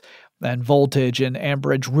resistance and voltage and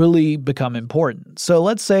amperage really become important. So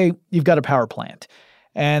let's say you've got a power plant,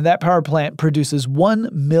 and that power plant produces 1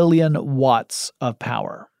 million watts of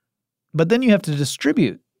power. But then you have to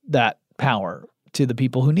distribute that power to the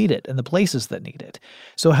people who need it and the places that need it.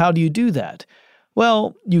 So how do you do that?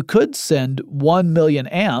 Well, you could send 1 million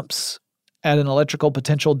amps at an electrical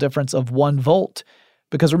potential difference of 1 volt.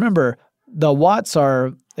 Because remember, the watts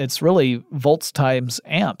it's really volts times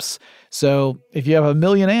amps. So if you have 1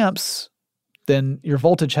 million amps, then your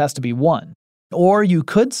voltage has to be 1. Or you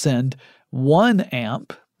could send 1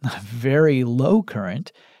 amp, very low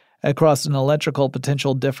current, across an electrical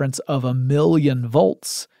potential difference of 1 million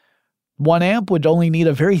volts. 1 amp would only need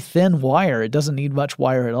a very thin wire. It doesn't need much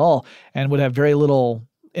wire at all and would have very little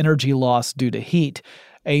energy loss due to heat.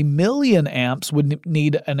 1 million amps would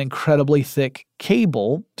need an incredibly thick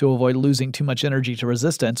cable to avoid losing too much energy to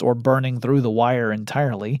resistance or burning through the wire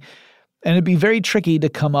entirely. And it'd be very tricky to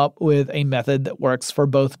come up with a method that works for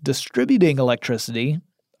both distributing electricity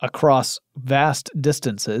across vast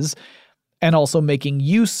distances and also making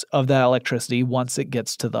use of that electricity once it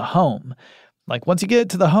gets to the home. Like once you get it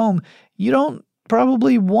to the home, you don't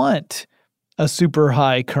probably want a super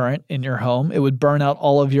high current in your home. It would burn out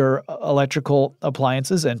all of your electrical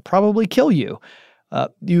appliances and probably kill you.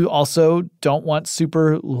 You also don't want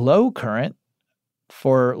super low current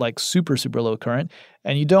for like super, super low current.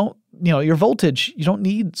 And you don't, your voltage, you don't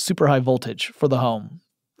need super high voltage for the home.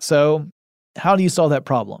 So how do you solve that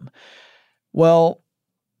problem? Well,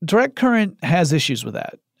 direct current has issues with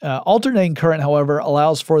that. Alternating current, however,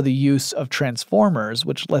 allows for the use of transformers,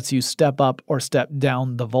 which lets you step up or step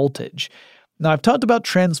down the voltage. Now, I've talked about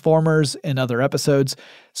transformers in other episodes,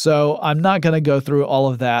 so I'm not going to go through all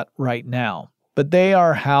of that right now. But they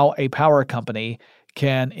are how a power company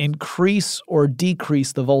can increase or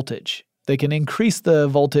decrease the voltage. They can increase the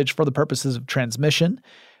voltage for the purposes of transmission,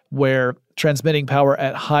 where transmitting power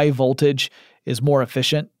at high voltage is more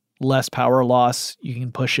efficient, less power loss. You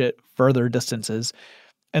can push it further distances.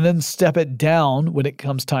 And then step it down when it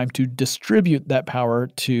comes time to distribute that power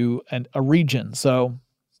to a region. So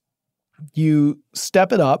you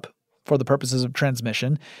step it up for the purposes of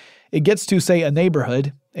transmission. It gets to, say, a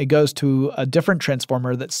neighborhood. It goes to a different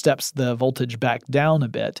transformer that steps the voltage back down a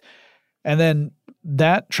bit. And then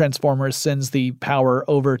that transformer sends the power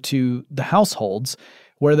over to the households,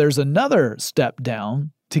 where there's another step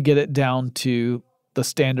down to get it down to the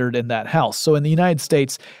standard in that house. So in the United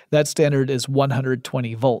States, that standard is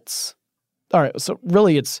 120 volts. All right, so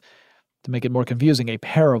really it's, to make it more confusing, a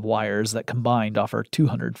pair of wires that combined offer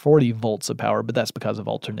 240 volts of power, but that's because of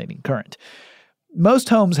alternating current. Most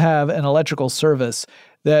homes have an electrical service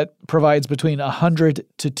that provides between 100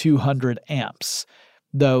 to 200 amps,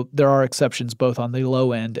 though there are exceptions both on the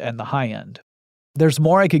low end and the high end. There's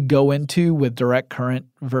more I could go into with direct current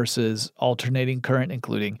versus alternating current,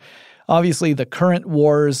 including obviously the current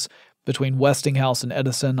wars between Westinghouse and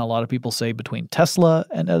Edison. A lot of people say between Tesla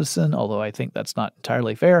and Edison, although I think that's not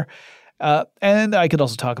entirely fair. And I could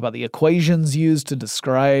also talk about the equations used to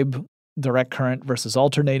describe direct current versus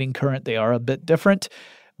alternating current. They are a bit different,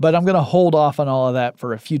 but I'm going to hold off on all of that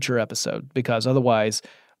for a future episode because otherwise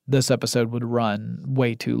this episode would run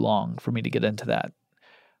way too long for me to get into that.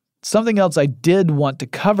 Something else I did want to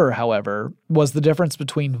cover, however, was the difference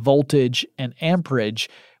between voltage and amperage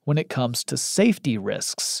when it comes to safety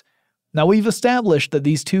risks. Now, we've established that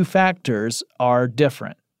these two factors are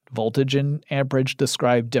different. Voltage and amperage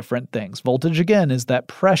describe different things. Voltage, again, is that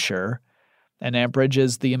pressure, and amperage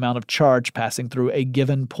is the amount of charge passing through a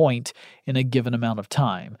given point in a given amount of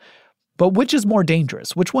time. But which is more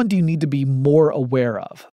dangerous? Which one do you need to be more aware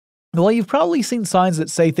of? Well, you've probably seen signs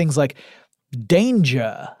that say things like,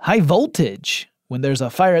 danger, high voltage, when there's a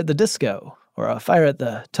fire at the disco or a fire at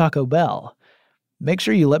the Taco Bell. Make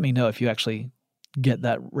sure you let me know if you actually get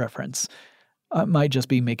that reference. I might just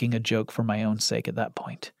be making a joke for my own sake at that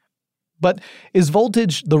point. But is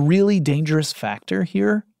voltage the really dangerous factor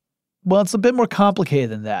here? Well, it's a bit more complicated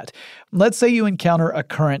than that. Let's say you encounter a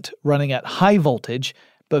current running at high voltage,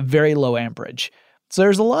 but very low amperage. So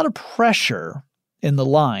there's a lot of pressure in the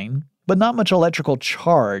line, but not much electrical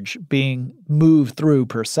charge being moved through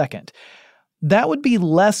per second. That would be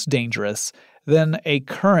less dangerous than a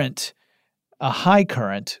high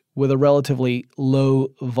current with a relatively low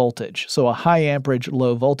voltage. So a high amperage,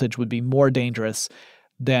 low voltage would be more dangerous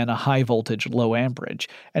than a high voltage, low amperage.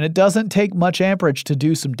 And it doesn't take much amperage to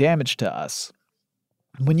do some damage to us.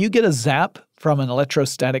 When you get a zap from an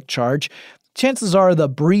electrostatic charge, chances are the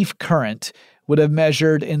brief current would have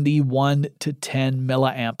measured in the 1 to 10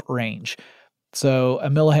 milliamp range. So a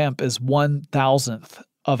milliamp is 1,000th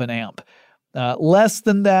of an amp. Less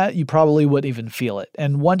than that, you probably wouldn't even feel it.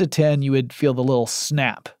 And 1 to 10, you would feel the little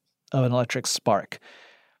snap of an electric spark.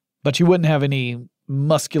 But you wouldn't have any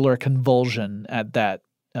muscular convulsion at that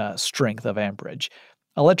strength of amperage.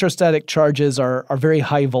 Electrostatic charges are very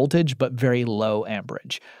high voltage, but very low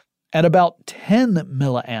amperage. At about 10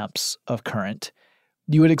 milliamps of current,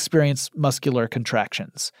 you would experience muscular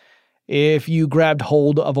contractions. If you grabbed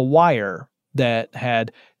hold of a wire that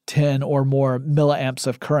had 10 or more milliamps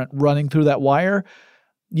of current running through that wire,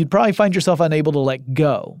 you'd probably find yourself unable to let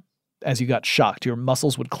go. As you got shocked, your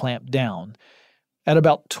muscles would clamp down. At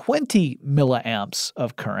about 20 milliamps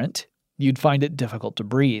of current, you'd find it difficult to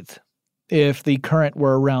breathe. If the current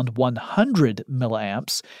were around 100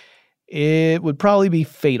 milliamps, it would probably be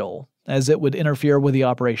fatal, as it would interfere with the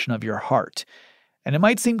operation of your heart. And it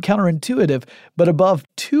might seem counterintuitive, but above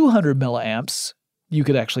 200 milliamps, you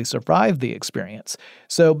could actually survive the experience.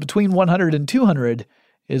 So between 100 and 200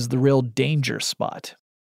 is the real danger spot.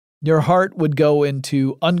 Your heart would go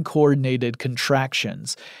into uncoordinated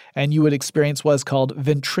contractions, and you would experience what's called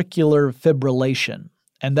ventricular fibrillation.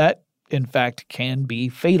 And that, in fact, can be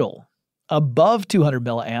fatal. Above 200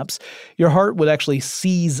 milliamps, your heart would actually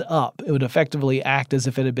seize up. It would effectively act as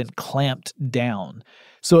if it had been clamped down.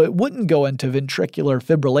 So it wouldn't go into ventricular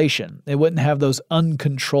fibrillation. It wouldn't have those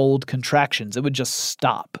uncontrolled contractions. It would just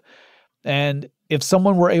stop. And if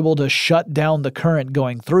someone were able to shut down the current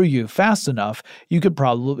going through you fast enough, you could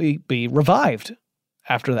probably be revived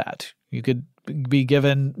after that. You could be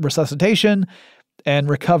given resuscitation and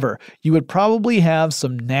recover. You would probably have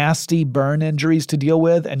some nasty burn injuries to deal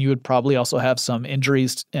with, and you would probably also have some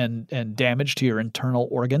injuries and damage to your internal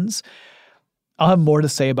organs. I'll have more to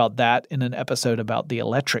say about that in an episode about the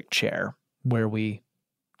electric chair, where we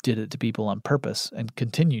did it to people on purpose and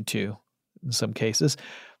continue to in some cases.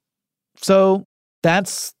 So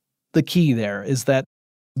that's the key there, is that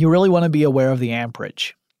you really want to be aware of the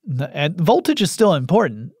amperage. And voltage is still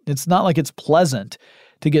important. It's not like it's pleasant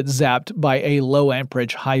to get zapped by a low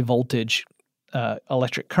amperage, high voltage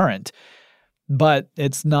electric current. But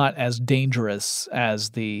it's not as dangerous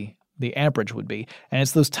as the amperage would be. And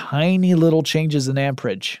it's those tiny little changes in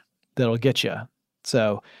amperage that'll get you.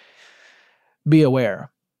 So be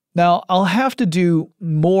aware. Now, I'll have to do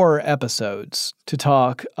more episodes to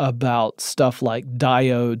talk about stuff like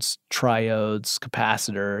diodes, triodes,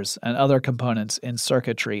 capacitors, and other components in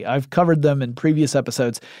circuitry. I've covered them in previous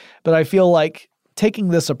episodes, but I feel like taking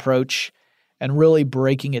this approach and really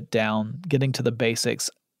breaking it down, getting to the basics,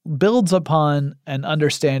 builds upon an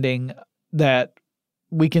understanding that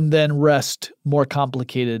we can then rest more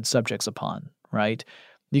complicated subjects upon, right?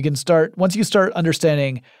 Once you start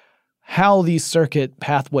understanding how these circuit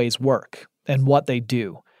pathways work and what they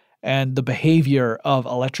do and the behavior of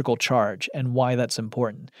electrical charge and why that's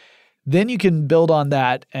important, then you can build on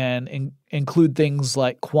that and include things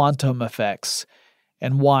like quantum effects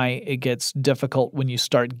and why it gets difficult when you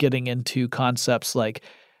start getting into concepts like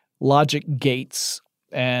logic gates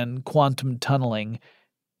and quantum tunneling.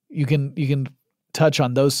 You can touch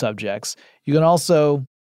on those subjects. You can also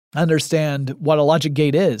understand what a logic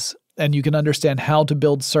gate is, and you can understand how to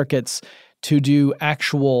build circuits to do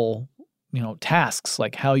actual, tasks,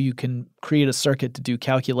 like how you can create a circuit to do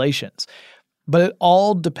calculations. But it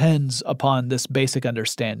all depends upon this basic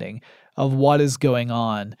understanding of what is going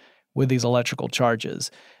on with these electrical charges.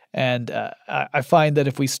 And I find that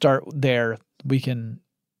if we start there, we can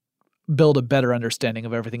build a better understanding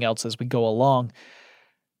of everything else as we go along.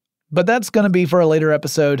 But that's going to be for a later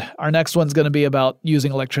episode. Our next one's going to be about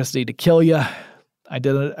using electricity to kill you. I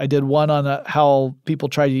did one on how people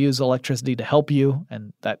try to use electricity to help you,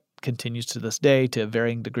 and that continues to this day to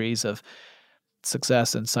varying degrees of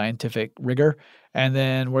success and scientific rigor. And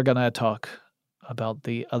then we're going to talk about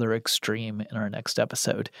the other extreme in our next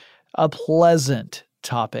episode. A pleasant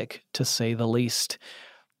topic, to say the least.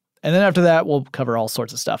 And then after that, we'll cover all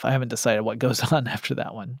sorts of stuff. I haven't decided what goes on after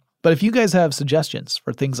that one. But if you guys have suggestions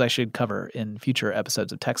for things I should cover in future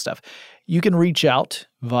episodes of Tech Stuff, you can reach out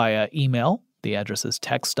via email. The address is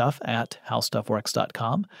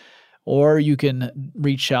techstuff@howstuffworks.com. Or you can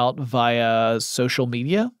reach out via social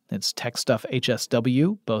media. It's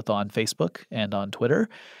TechStuffHSW, both on Facebook and on Twitter.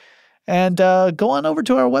 And go on over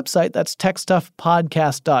to our website. That's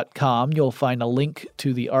techstuffpodcast.com. You'll find a link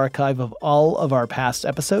to the archive of all of our past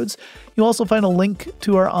episodes. You'll also find a link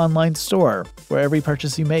to our online store, where every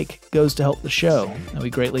purchase you make goes to help the show, and we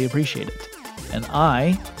greatly appreciate it. And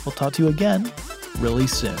I will talk to you again really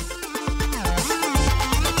soon.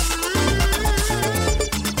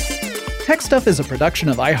 Tech Stuff is a production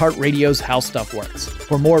of iHeartRadio's How Stuff Works.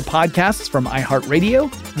 For more podcasts from iHeartRadio,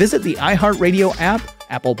 visit the iHeartRadio app,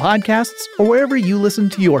 Apple Podcasts, or wherever you listen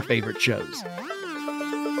to your favorite shows.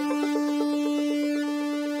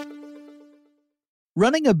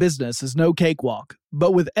 Running a business is no cakewalk,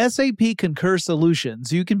 but with SAP Concur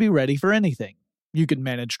Solutions, you can be ready for anything. You can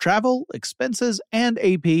manage travel, expenses, and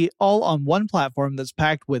AP all on one platform that's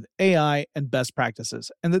packed with AI and best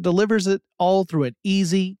practices, and that delivers it all through an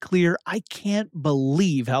easy, clear, I can't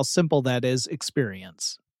believe how simple that is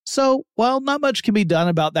experience. So, while not much can be done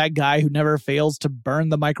about that guy who never fails to burn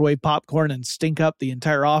the microwave popcorn and stink up the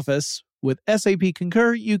entire office, with SAP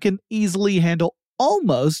Concur, you can easily handle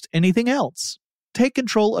almost anything else. Take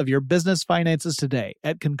control of your business finances today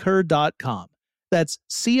at concur.com. That's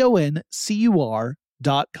CONCUR.com.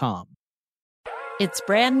 It's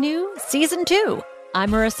brand new, Season 2.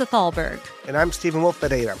 I'm Marissa Thalberg. And I'm Stephen Wolf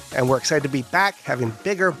Bedeta, and we're excited to be back having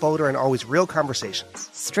bigger, bolder, and always real conversations.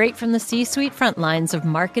 Straight from the C-suite front lines of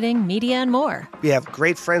marketing, media, and more. We have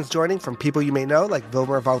great friends joining from people you may know, like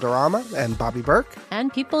Wilmer Valderrama and Bobby Burke.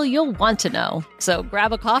 And people you'll want to know. So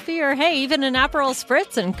grab a coffee or, hey, even an Aperol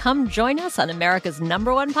Spritz and come join us on America's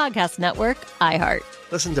 #1 podcast network, iHeart.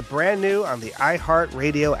 Listen to Brand New on the iHeart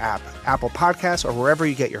Radio app, Apple Podcasts, or wherever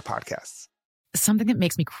you get your podcasts. Something that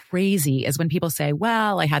makes me crazy is when people say,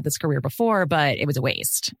 well, I had this career before, but it was a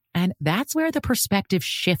waste. And that's where the perspective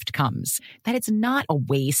shift comes, that it's not a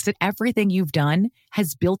waste, that everything you've done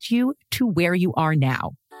has built you to where you are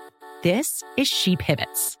now. This is She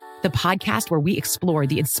Pivots, the podcast where we explore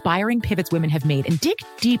the inspiring pivots women have made and dig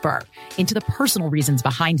deeper into the personal reasons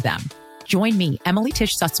behind them. Join me, Emily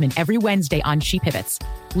Tish Sussman, every Wednesday on She Pivots.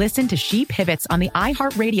 Listen to She Pivots on the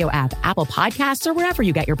iHeartRadio app, Apple Podcasts, or wherever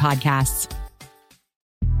you get your podcasts.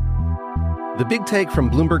 The Big Take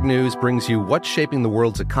from Bloomberg News brings you what's shaping the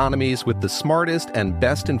world's economies with the smartest and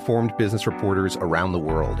best-informed business reporters around the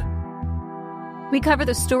world. We cover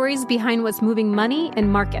the stories behind what's moving money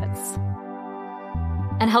and markets,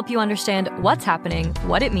 and help you understand what's happening,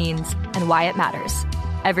 what it means, and why it matters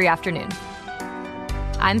every afternoon.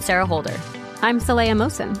 I'm Sarah Holder. I'm Saleha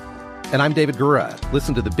Mohsin. And I'm David Gura.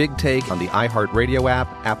 Listen to The Big Take on the iHeartRadio app,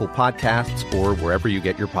 Apple Podcasts, or wherever you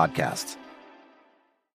get your podcasts.